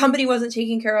 the company wasn't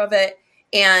taking care of it,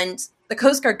 and the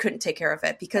Coast Guard couldn't take care of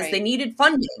it because Right. they needed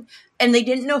funding and they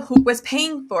didn't know who was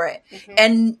paying for it. Mhm.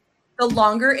 And the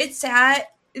longer it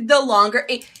sat, the longer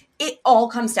it all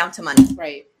comes down to money.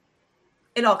 Right.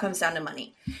 It all comes down to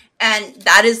money. And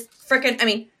that is freaking, I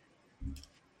mean,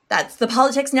 that's the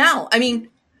politics now. I mean,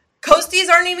 Coasties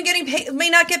aren't even getting paid, may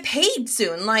not get paid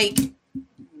soon. Like,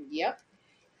 Yep.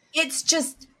 it's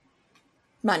just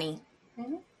money.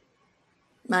 Mhm.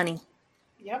 Money.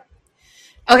 Yep.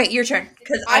 Okay, your turn.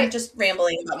 Because I- I'm just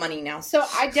rambling about money now. So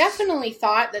I definitely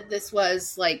thought that this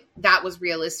was like, that was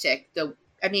realistic.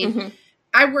 I mean, Mhm.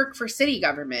 I work for city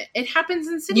government. It happens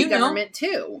in city You know. government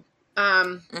too.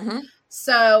 Mhm.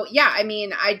 So yeah, I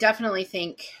mean, I definitely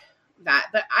think that,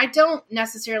 but I don't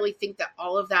necessarily think that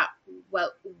all of that,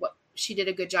 what she did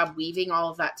a good job weaving all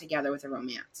of that together with a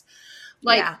romance.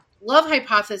 Like, Yeah. Love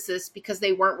Hypothesis, because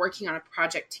they weren't working on a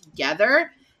project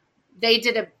together,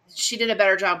 she did a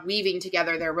better job weaving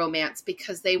together their romance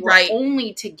because they were Right.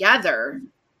 only together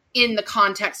in the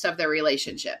context of their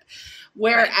relationship.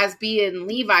 Whereas Bea and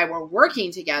Levi were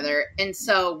working together, and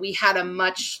so we had a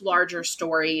much larger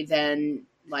story than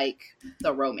like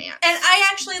the romance. And I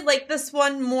actually like this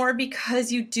one more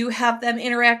because you do have them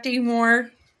interacting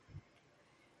more.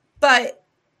 But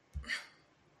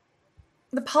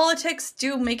the politics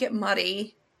do make it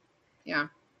muddy. Yeah.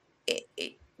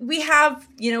 We have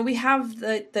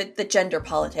the gender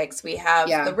politics. We have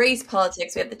Yeah. the race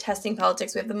politics. We have the testing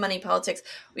politics. We have the money politics.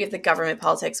 We have the government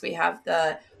politics. We have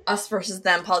the us versus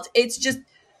them politics. It's just,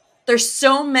 there's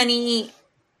so many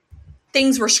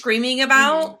things we're screaming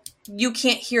about. You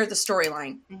can't hear the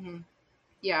storyline. Mm-hmm.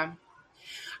 Yeah.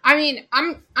 I mean,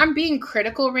 I'm being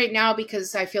critical right now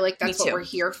because I feel like that's Me what too. we're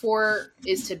here for,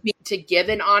 is to give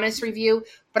an honest review.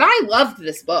 But I loved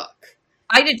this book.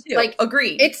 I did too. Like,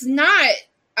 agreed. It's not,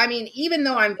 I mean, even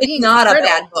though I'm being It's not critical,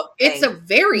 a bad book. it's a thing.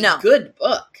 very No. good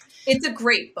book. It's a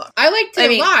great book. I liked it I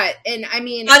mean, a lot. And I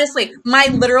mean, honestly, my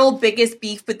literal biggest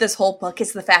beef with this whole book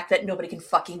is the fact that nobody can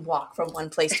fucking walk from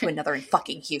one place to another in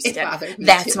fucking Houston. bothered me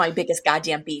That's too. my biggest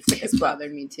goddamn beef with this it book.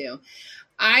 bothered me too.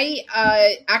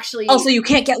 I actually Also, you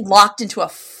can't get locked into a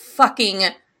fucking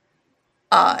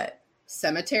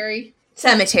cemetery.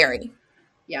 cemetery.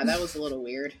 Yeah, that was a little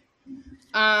weird.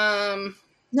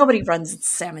 Nobody runs in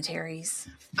cemeteries.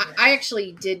 I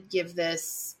actually did give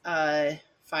this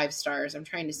 5 stars. I'm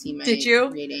trying to see my Did you?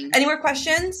 rating. Any more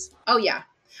questions? Oh yeah,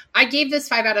 I gave this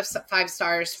 5 out of 5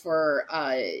 stars for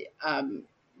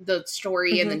the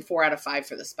story, and then 4 out of 5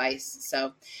 for the spice.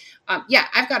 So, yeah,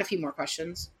 I've got a few more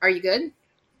questions. Are you good?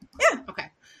 Yeah. Okay.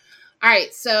 All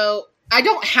right. So I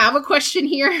don't have a question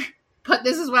here, but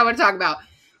this is what I want to talk about.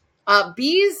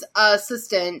 Bee's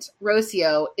assistant,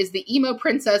 Rocio, is the emo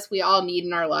princess we all need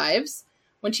in our lives.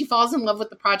 When she falls in love with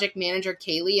the project manager,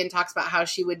 Kaylee, and talks about how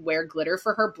she would wear glitter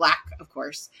for her, black, of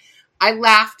course. I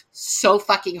laughed so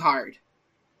fucking hard.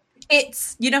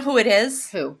 It's, you know who it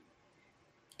is? Who?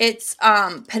 It's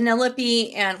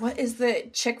Penelope and what is the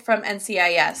chick from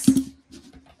NCIS?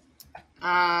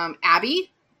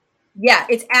 Abby? Yeah,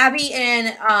 it's Abby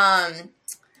and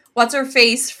what's her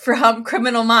face from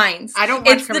Criminal Minds. I don't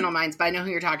watch It's Criminal Minds, but I know who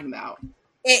you're talking about.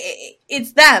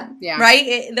 It's them, Yeah.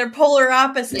 right? They're polar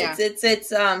opposites.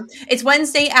 Yeah. It's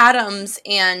Wednesday Addams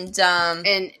and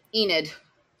And Enid.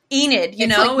 Enid. You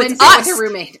It's know, like it's Wednesday us. with her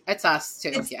roommate. It's us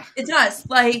too. Yeah. It's us.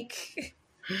 Like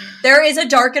there is a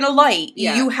dark and a light.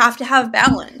 Yeah. You have to have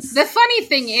balance. The funny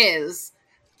thing is,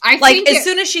 I Like think as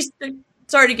soon as she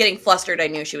started getting flustered, I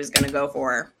knew she was going to go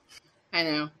for her. I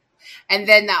know. And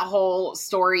then that whole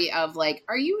story of like,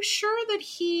 are you sure that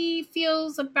he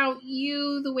feels about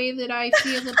you the way that I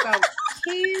feel about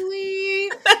Kaylee?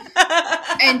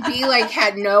 And B like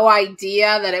had no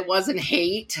idea that it wasn't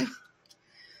hate.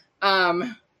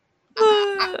 The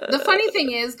funny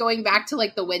thing is, going back to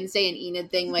like the Wednesday and Enid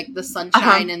thing, like the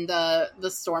sunshine and the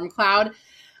storm cloud,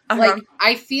 like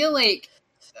I feel like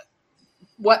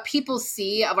what people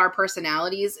see of our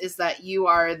personalities is that you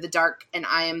are the dark and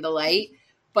I am the light.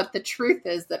 But the truth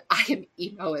is that I am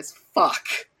emo as fuck.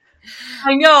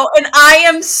 I know, and I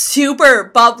am super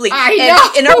bubbly. I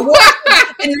know.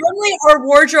 And normally our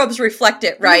wardrobes reflect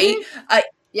it, right? Mm-hmm.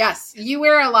 Yes, you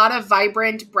wear a lot of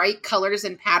vibrant, bright colors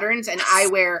and patterns, and I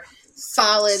wear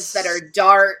solids that are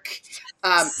dark.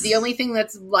 The only thing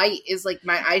that's light is like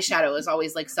my eyeshadow is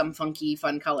always like some funky,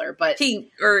 fun color. But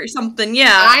Pink or something,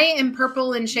 yeah. I am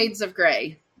purple in shades of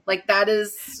gray. Like that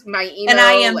is my emo and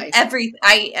I am life.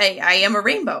 I am a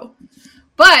rainbow.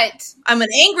 But I'm an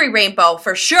angry rainbow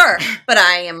for sure, but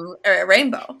I am a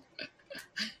rainbow.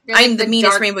 I'm the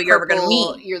meanest rainbow you're ever going to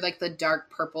meet. You're like the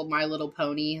dark purple My Little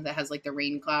Pony that has like the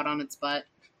rain cloud on its butt.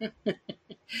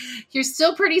 You're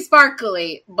still pretty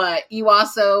sparkly, but you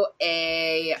also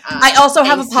I also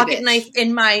have a pocket bitch. knife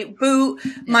in my boot,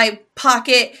 my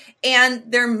pocket, and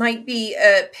there might be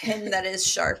a pin that is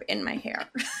sharp in my hair.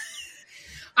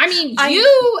 I mean,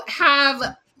 you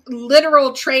have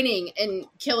literal training in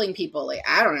killing people. Like,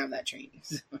 I don't have that training.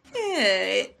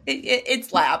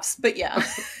 It's labs, but yeah.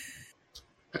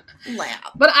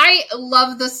 Lab. But I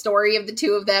love the story of the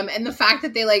two of them and the fact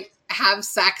that they like have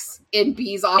sex in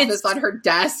B's office on her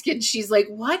desk, and she's like,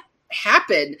 "What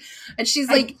happened?" And she's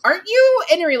like, "Aren't you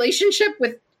in a relationship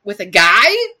with a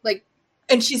guy?" Like,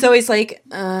 and she's always like,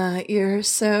 "You're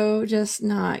so just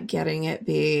not getting it,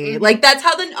 B." Like that's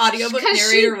how the audiobook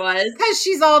narrator was, because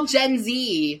she's all Gen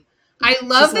Z. I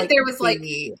love that there was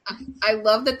B. I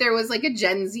love that there was like a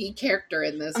Gen Z character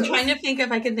in this. I'm trying to think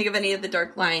if I can think of any of the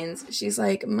dark lines. She's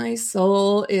like, "My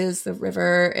soul is the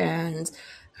river, and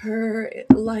her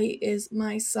light is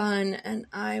my sun, and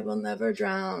I will never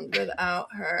drown without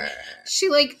her." She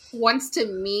like wants to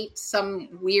meet some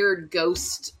weird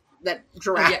ghost that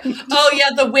drowned. Oh yeah,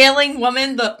 the wailing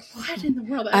woman. What in the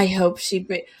world? I hope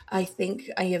I think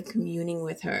I am communing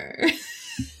with her. What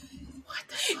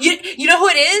the fuck? You know who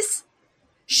it is?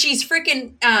 She's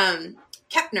freaking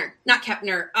Kepner, not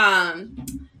Kepner.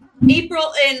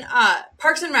 April in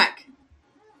Parks and Rec.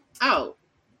 Oh,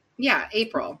 yeah,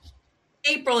 April.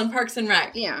 April in Parks and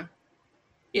Rec. Yeah,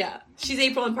 she's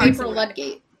April in Parks and Rec.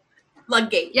 Ludgate.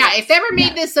 Ludgate. Yeah, if they ever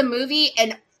made this a movie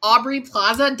and Aubrey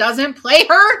Plaza doesn't play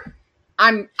her,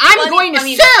 I'm going to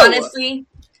sue.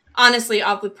 Honestly,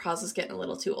 Aubrey Plaza's getting a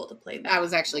little too old to play that. I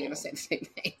was actually going to say the same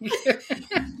thing.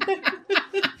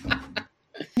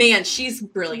 Man, she's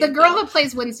brilliant. The girl that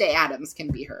plays Wednesday Addams can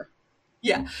be her.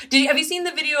 Yeah. Have you seen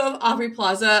the video of Aubrey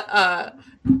Plaza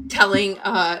telling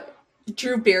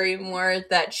Drew Barrymore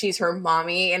that she's her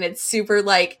mommy, and it's super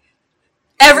like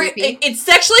it's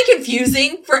sexually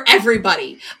confusing for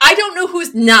everybody. I don't know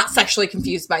who's not sexually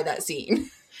confused by that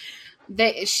scene.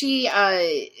 She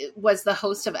was the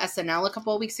host of SNL a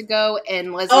couple of weeks ago,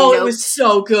 and Leslie. It was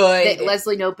so good.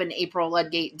 Leslie Knope and April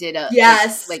Ludgate did a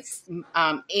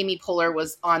Amy Poehler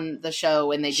was on the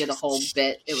show, and they did a whole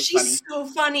bit. It was funny. She's so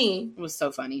funny. It was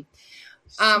so funny.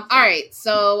 All right,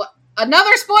 so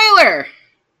another spoiler.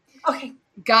 Okay.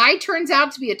 Guy turns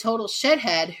out to be a total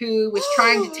shithead who was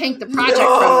trying to tank the project from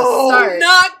the start.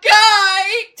 Not Guy.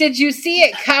 Did you see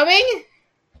it coming?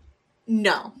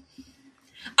 No.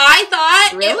 I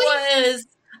thought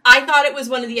it was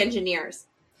one of the engineers.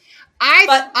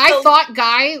 I thought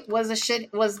Guy was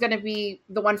going to be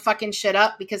the one fucking shit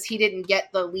up because he didn't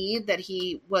get the lead that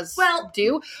he was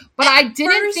due. But I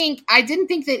didn't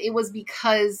think that it was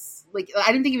because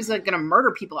I didn't think he was going to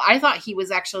murder people. I thought he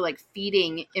was actually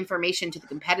feeding information to the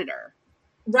competitor.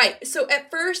 Right. So at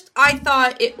first I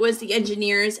thought it was the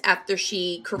engineers after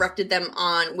she corrected them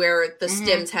on where the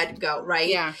stims had to go, right?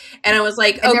 Yeah. And I was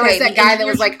like, and there was that guy that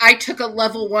was like, I took a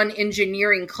level 1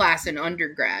 engineering class in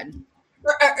undergrad.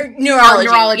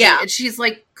 Neurology. Yeah. And she's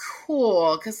like,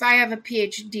 cool, because I have a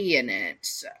PhD in it.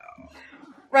 So.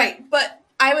 Right. But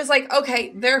I was like,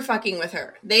 okay, they're fucking with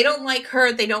her. They don't like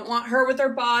her. They don't want her with her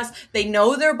boss. They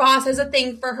know their boss has a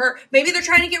thing for her. Maybe they're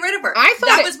trying to get rid of her. I thought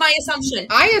that was my assumption.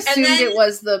 I assumed it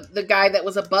was the guy that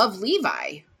was above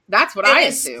Levi. That's what I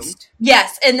assumed.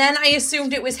 Yes, and then I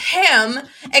assumed it was him,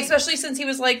 especially since he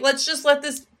was like, let's just let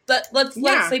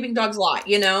sleeping dogs lie,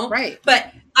 you know? Right.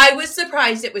 But I was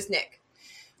surprised it was Nick.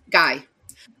 Guy.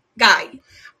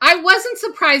 I wasn't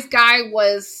surprised Guy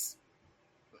was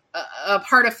a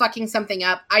part of fucking something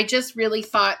up. I just really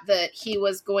thought that he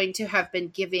was going to have been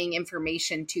giving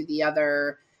information to the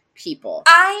other people.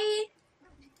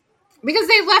 Because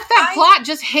they left that plot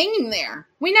just hanging there.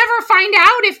 We never find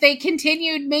out if they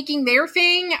continued making their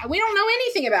thing. We don't know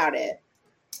anything about it.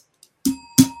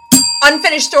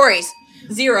 Unfinished stories.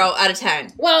 0 out of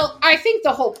 10. Well, I think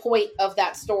the whole point of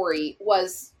that story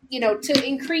was, to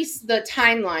increase the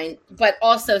timeline, but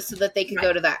also so that they could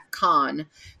go to that con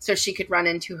so she could run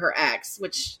into her ex,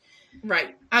 which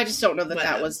I just don't know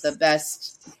that was the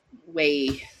best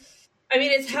way. I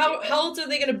mean, it's how else are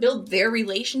they going to build their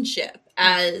relationship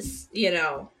as,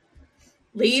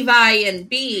 Levi and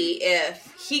B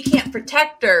if he can't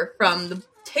protect her from the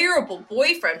terrible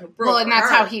boyfriend who broke her heart. Well, and that's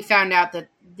how he found out that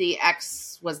the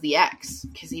ex was the ex,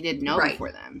 because he didn't know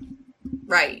before then.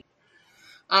 Right.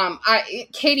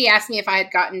 Katie asked me if I had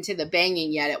gotten to the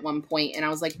banging yet at one point, and I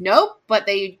was like, nope, but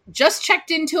they just checked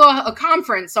into a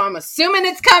conference, so I'm assuming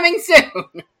it's coming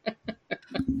soon.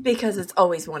 Because it's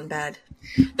always one bed.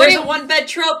 There's a one bed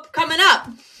trope coming up.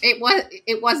 It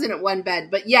wasn't at one bed,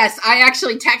 but yes, I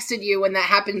actually texted you when that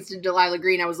happens to Delilah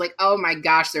Green. I was like, oh my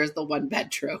gosh, there's the one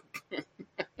bed trope.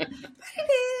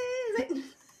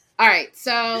 All right,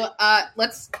 so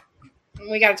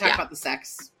we got to talk about the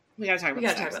sex. We got to talk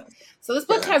about sex. So this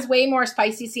book has way more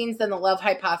spicy scenes than The Love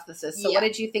Hypothesis. So what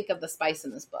did you think of the spice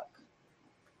in this book?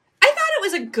 I thought it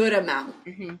was a good amount.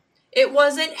 Mm-hmm. It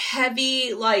wasn't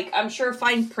heavy like I'm sure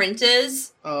fine print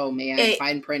is. Oh man,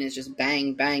 fine print is just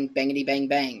bang, bang, bangity, bang,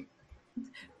 bang.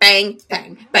 Bang,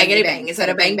 bang, bangity, bang. Is that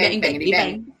a bang, bang, bangity,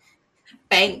 bang?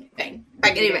 Bang, bang,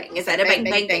 bangity, bang. Is that a bang,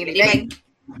 bang, bangity, bang?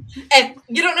 If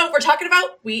you don't know what we're talking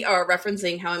about, we are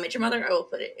referencing How I Met Your Mother. I will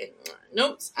put it in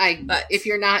notes. But if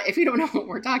you don't know what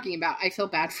we're talking about, I feel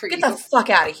bad for you. Get the fuck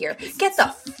out of here. Get the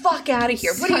fuck out of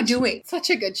here. What are you doing? Such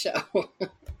a good show.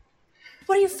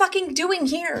 What are you fucking doing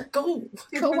here? Go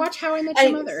watch How I Met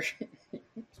Your Mother.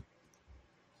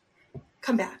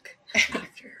 Come back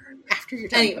after you're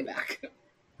done. Come back.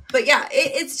 But yeah,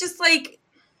 it's just like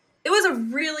it was a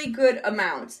really good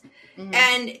amount,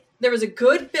 and there was a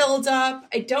good build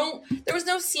up. There was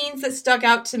no scenes that stuck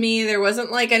out to me. There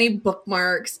wasn't like any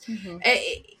bookmarks. Mm-hmm.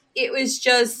 It was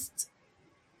just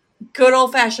good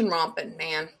old fashioned romping,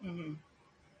 man. Mm-hmm.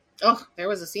 Oh, there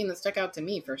was a scene that stuck out to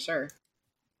me for sure.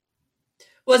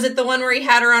 Was it the one where he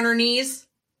had her on her knees?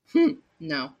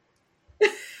 No.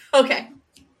 Okay.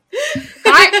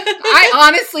 I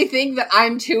honestly think that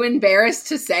I'm too embarrassed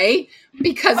to say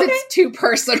because it's too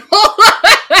personal.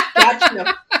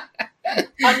 Gotcha.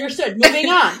 Understood. Moving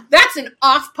on. That's an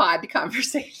off-pod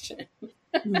conversation.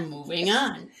 Moving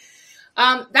on.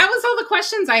 That was all the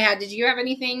questions I had. Did you have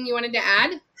anything you wanted to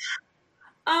add?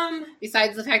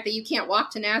 Besides the fact that you can't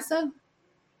walk to NASA?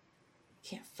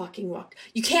 Can't fucking walk.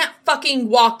 You can't fucking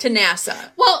walk to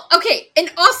NASA. Well, okay.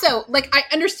 And also, like, I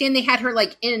understand they had her,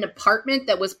 like, in an apartment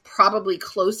that was probably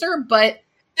closer, but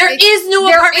there isn't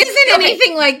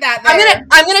anything like that there.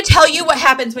 I'm gonna tell you what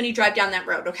happens when you drive down that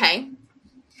road, okay?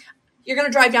 You're gonna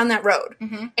drive down that road,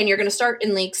 and you're gonna start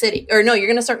in Lake City. Or no, you're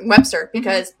gonna start in Webster,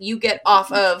 because you get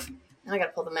off of... I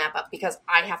gotta pull the map up, because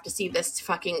I have to see this to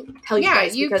fucking tell you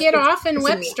guys. Yeah, you get off in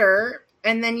Webster...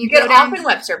 And then you go down in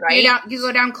Webster, right? You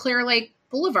go down Clear Lake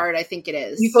Boulevard, I think it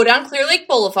is. You go down Clear Lake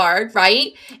Boulevard,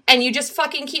 right? And you just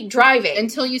fucking keep driving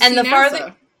until you see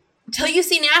NASA. Until you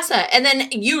see NASA, and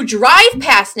then you drive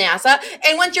past NASA.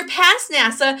 And once you're past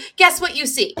NASA, guess what you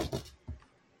see?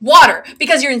 Water,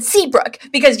 because you're in Seabrook,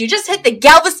 because you just hit the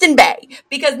Galveston Bay,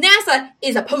 because NASA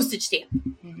is a postage stamp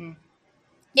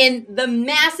in the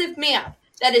massive map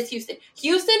that is Houston.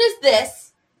 Houston is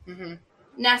this.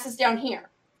 NASA's down here.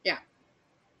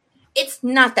 It's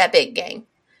not that big, gang.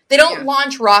 They don't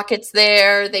launch rockets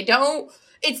there.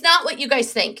 It's not what you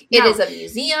guys think. It is a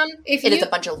museum. It is a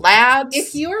bunch of labs.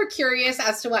 If you're curious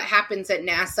as to what happens at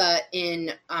NASA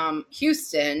in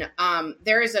Houston,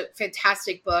 there is a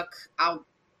fantastic book. I'll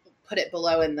put it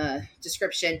below in the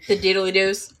description. The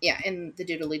Doodly-Doos? Yeah, in the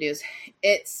Doodly-Doos.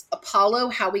 It's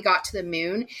Apollo, How We Got to the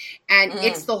Moon. And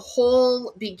it's the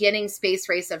whole beginning space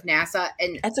race of NASA.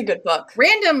 And that's a good book.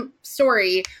 Random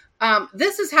story.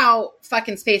 This is how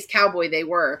fucking space cowboy they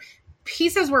were.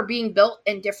 Pieces were being built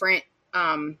in different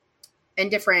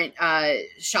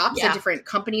shops and different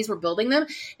companies were building them.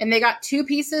 And they got two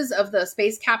pieces of the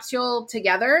space capsule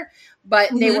together,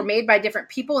 but they were made by different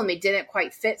people and they didn't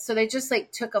quite fit. So they just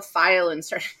like took a file and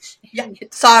started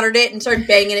soldered it and started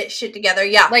banging it shit together.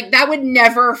 Yeah. Like that would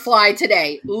never fly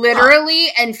today, literally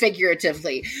and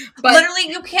figuratively. But literally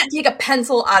you can't take a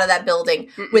pencil out of that building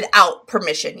without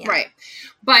permission. Yet. Right.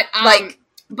 But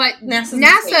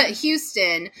NASA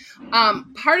Houston,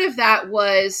 part of that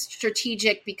was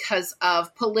strategic because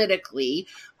of politically,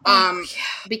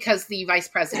 because the vice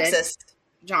president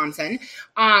Johnson,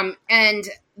 and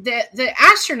the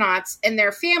astronauts and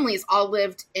their families all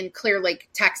lived in Clear Lake,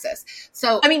 Texas.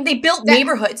 So I mean, they built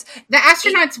neighborhoods. The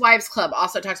Astronauts Wives Club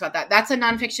also talks about that. That's a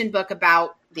nonfiction book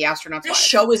about the astronauts. The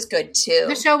show is good too.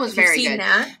 The show was very good.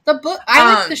 That? The book,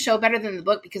 I liked the show better than the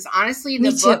book because honestly,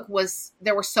 the book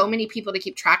there were so many people to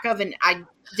keep track of, and I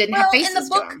didn't have faces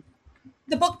to them.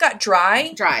 The book got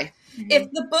dry. Mm-hmm.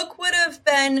 If the book would have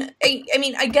been, I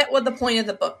mean, I get what the point of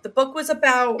the book was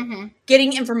about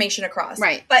getting information across.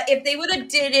 Right. But if they would have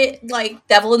did it like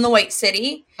Devil in the White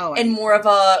City and more of a...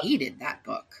 I hated that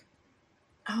book.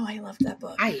 Oh, I loved that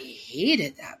book. I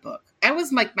hated that book. That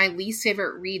was like my least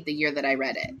favorite read the year that I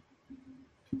read it.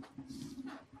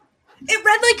 It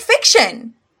read like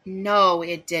fiction. No,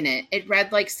 it didn't. It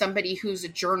read like somebody who's a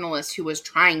journalist who was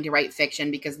trying to write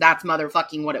fiction because that's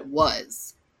motherfucking what it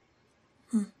was.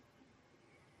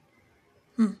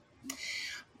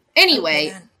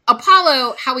 Anyway,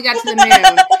 Apollo, How We Got to the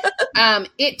Moon,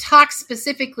 it talks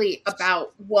specifically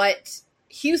about what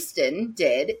Houston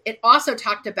did. It also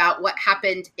talked about what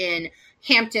happened in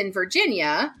Hampton,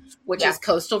 Virginia, which is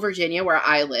coastal Virginia, where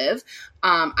I live.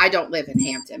 I don't live in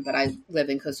Hampton, but I live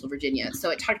in coastal Virginia.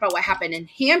 So it talked about what happened in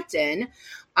Hampton,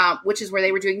 which is where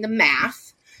they were doing the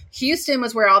math. Houston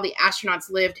was where all the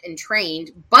astronauts lived and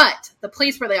trained, but the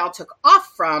place where they all took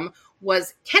off from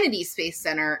was Kennedy Space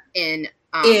Center in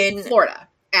Florida,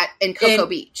 in Cocoa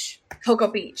Beach. Cocoa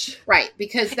Beach. Right,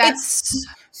 because that's...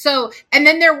 So, and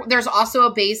then there's also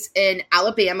a base in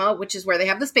Alabama, which is where they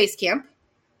have the space camp.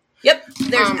 Yep,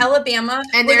 there's Alabama,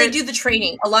 and where they do the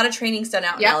training. A lot of training's done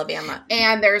out in Alabama.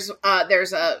 And there's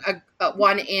a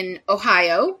one in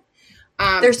Ohio.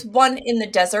 There's one in the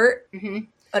desert, an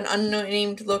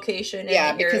unnamed location.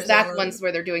 Yeah, because that one's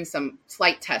where they're doing some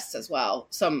flight tests as well,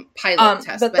 some pilot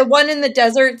tests. But the one in the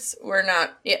deserts, we're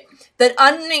not. Yeah, the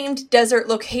unnamed desert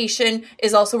location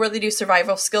is also where they do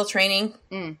survival skill training.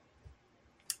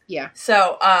 Yeah.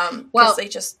 So, well, they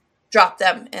just drop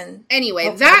them, and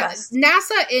anyway, that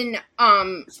NASA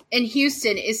in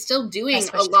Houston is still doing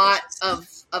a lot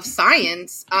of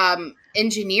science,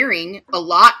 engineering, a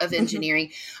lot of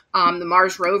engineering. The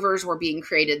Mars rovers were being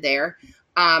created there.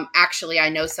 Actually, I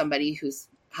know somebody whose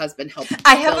husband helped.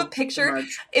 I have a picture.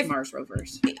 Mars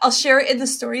rovers. I'll share it in the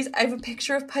stories. I have a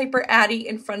picture of Piper Addy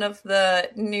in front of the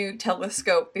new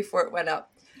telescope before it went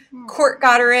up. Court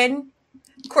got her in.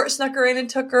 Court snuck her in and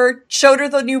took her, showed her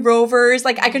the new rovers.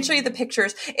 Like, I can show you the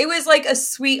pictures. It was like a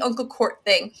sweet Uncle Court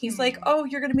thing. He's like, oh,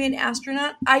 you're going to be an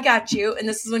astronaut? I got you. And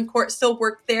this is when Court still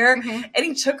worked there. And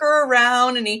he took her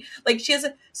around, and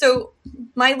so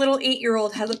my little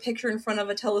 8-year-old has a picture in front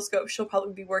of a telescope she'll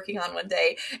probably be working on one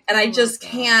day. And I just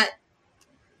can't.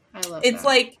 I love it's that.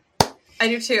 Like, I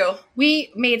do too.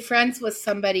 We made friends with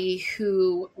somebody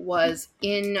who was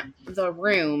in the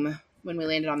room when we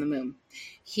landed on the moon.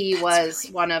 He was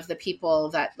one of the people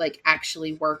that like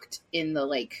actually worked in the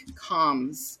like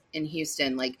comms in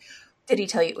Houston. Like, did he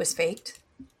tell you it was faked?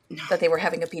 No. That they were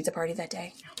having a pizza party that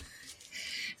day?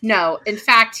 No. In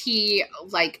fact, he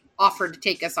like offered to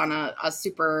take us on a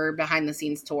super behind the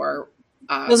scenes tour.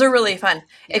 Those are really fun.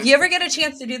 Yeah. If you ever get a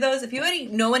chance to do those, if you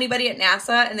know anybody at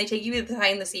NASA and they take you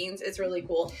behind the scenes, it's really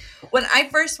cool. When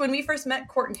we first met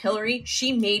Court and Hillary,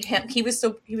 she made him. He was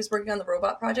working on the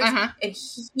robot project, and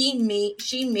she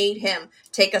made him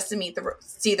take us to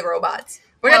see the robots.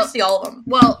 We're going to see all of them.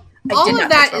 Well, all of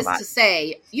that is to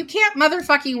say, you can't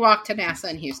motherfucking walk to NASA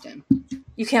in Houston.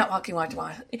 You can't walk to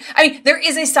NASA. I mean, there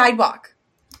is a sidewalk.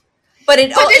 But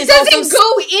it doesn't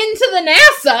go into the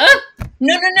NASA.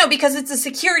 No, because it's a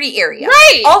security area.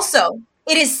 Right. Also,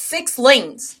 it is 6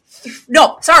 lanes.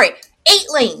 No, sorry, 8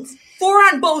 lanes. 4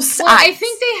 on both sides. Well, I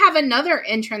think they have another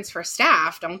entrance for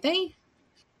staff, don't they?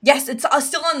 Yes, it's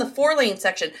still on the 4-lane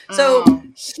section. So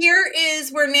here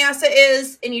is where NASA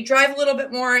is, and you drive a little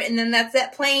bit more, and then that's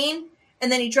that plane,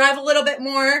 and then you drive a little bit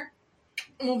more,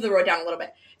 move the road down a little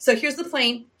bit. So here's the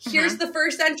plane. Here's the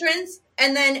first entrance,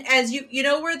 and then as you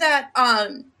know where that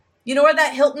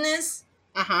Hilton is.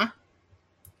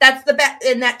 That's the back,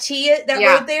 and that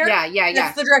road there. Yeah.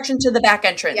 That's the direction to the back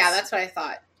entrance. Yeah, that's what I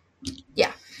thought.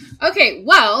 Yeah. Okay.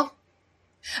 Well,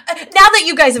 now that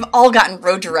you guys have all gotten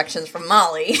road directions from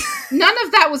Molly, none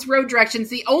of that was road directions.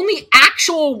 The only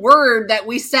actual word that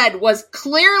we said was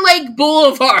Clear Lake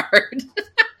Boulevard.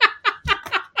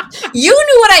 You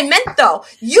knew what I meant, though.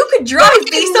 You could drive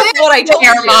based on what I told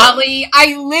you. Molly,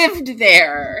 I lived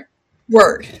there.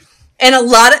 Word. And a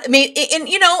lot of, we have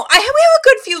a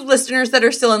good few listeners that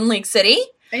are still in Lake City.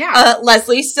 Yeah.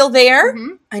 Leslie's still there.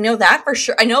 I know that for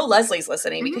sure. I know Leslie's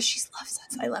listening because she loves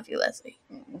us. I love you, Leslie.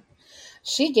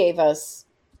 She gave us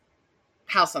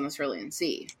House on the Cerulean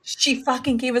Sea. She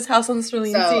fucking gave us House on the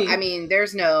Cerulean Sea. So, I mean,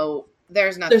 there's nothing.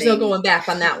 There's no going back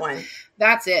on that one.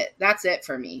 That's it. That's it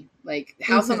for me. Like,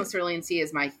 House on the Cerulean Sea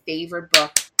is my favorite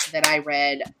book that I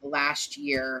read last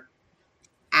year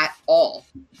at all.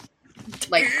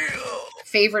 Like,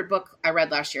 favorite book I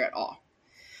read last year at all.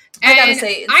 And I gotta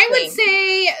say, I would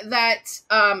say that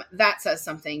that says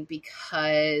something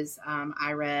because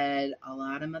I read a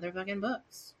lot of motherfucking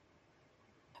books.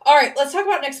 All right, let's talk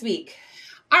about next week.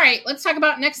 All right, let's talk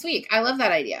about next week. I love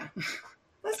that idea.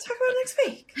 Let's talk about next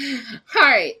week. All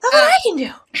right. That's what I can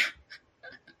do.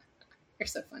 You're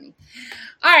so funny.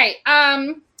 All right.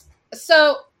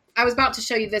 So I was about to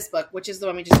show you this book, which is the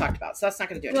one we just talked about. So that's not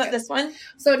going to do it. What, this one?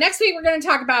 So next week we're going to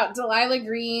talk about Delilah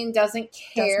Green Doesn't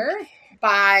Care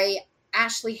by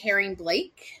Ashley Herring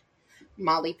Blake.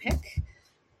 Molly pick.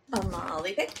 A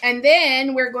Molly pick. And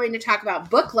then we're going to talk about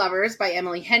Book Lovers by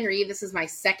Emily Henry. This is my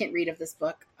second read of this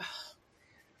book. Oh,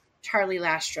 Charlie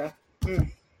Lastra.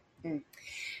 And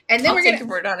then I'll take your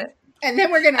word on it. And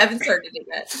then we're gonna. I haven't started it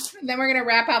yet. Then we're gonna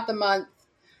wrap out the month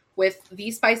with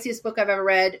the spiciest book I've ever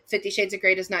read. 50 Shades of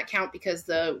Grey does not count because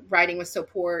the writing was so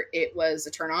poor it was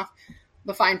a turnoff.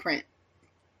 The Fine Print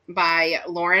by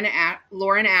Lauren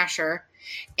Asher,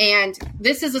 and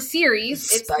this is a series.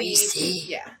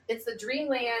 Spicy. It's the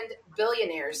Dreamland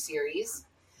Billionaires series,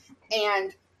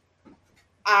 and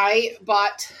I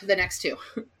bought the next two.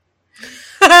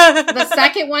 The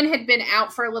second one had been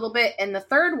out for a little bit, and the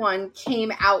third one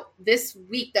came out this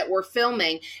week that we're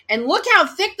filming. And look how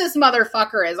thick this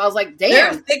motherfucker is. I was like,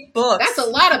 damn, they're thick books. That's a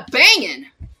lot of banging.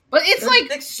 But it's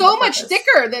like so much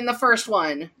thicker than the first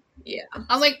one. Yeah.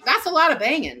 I was like, that's a lot of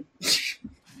banging.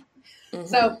 Mm-hmm.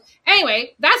 So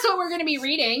anyway, that's what we're going to be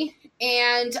reading.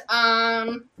 And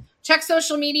check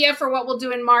social media for what we'll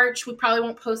do in March. We probably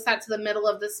won't post that to the middle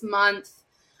of this month.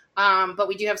 But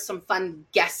we do have some fun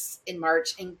guests in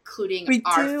March, including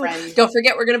our friend. Don't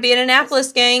forget, we're going to be in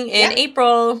Annapolis, gang, in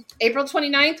April. April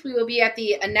 29th, we will be at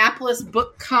the Annapolis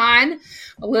Book Con.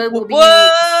 We'll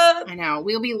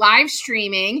be live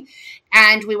streaming,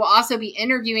 and we will also be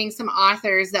interviewing some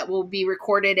authors that will be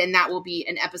recorded, and that will be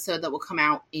an episode that will come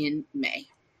out in May.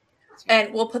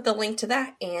 And we'll put the link to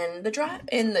that in the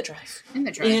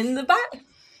bio.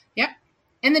 Yep.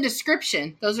 In the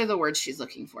description. Those are the words she's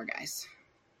looking for, guys.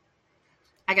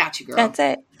 I got you, girl. That's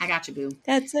it. I got you, boo.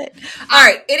 That's it. All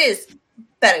right. It is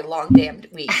been a long damn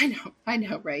week. I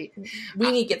know, right?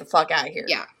 We need to get the fuck out of here.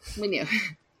 Yeah, we knew.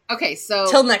 Okay, so.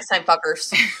 Till next time,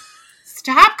 fuckers.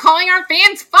 Stop calling our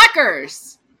fans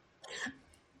fuckers.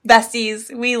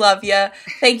 Besties, we love you.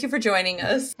 Thank you for joining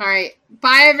us. All right.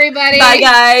 Bye, everybody. Bye,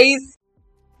 guys.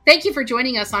 Thank you for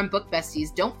joining us on Book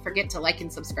Besties. Don't forget to like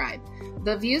and subscribe.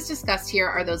 The views discussed here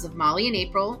are those of Molly and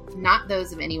April, not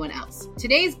those of anyone else.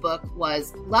 Today's book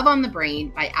was Love on the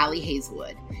Brain by Allie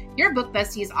Hazelwood. Your book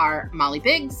besties are Molly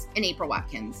Biggs and April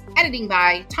Watkins. Editing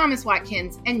by Thomas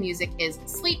Watkins, and music is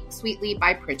Sleep Sweetly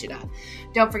by Prigida.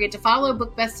 Don't forget to follow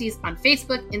Book Besties on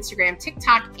Facebook, Instagram,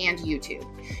 TikTok, and YouTube.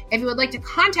 If you would like to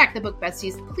contact the Book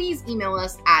Besties, please email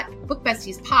us at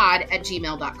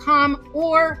bookbestiespod@gmail.com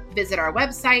or visit our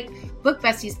website,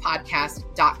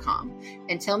 bookbestiespodcast.com.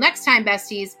 Until next time,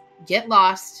 besties, get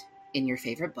lost in your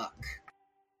favorite book.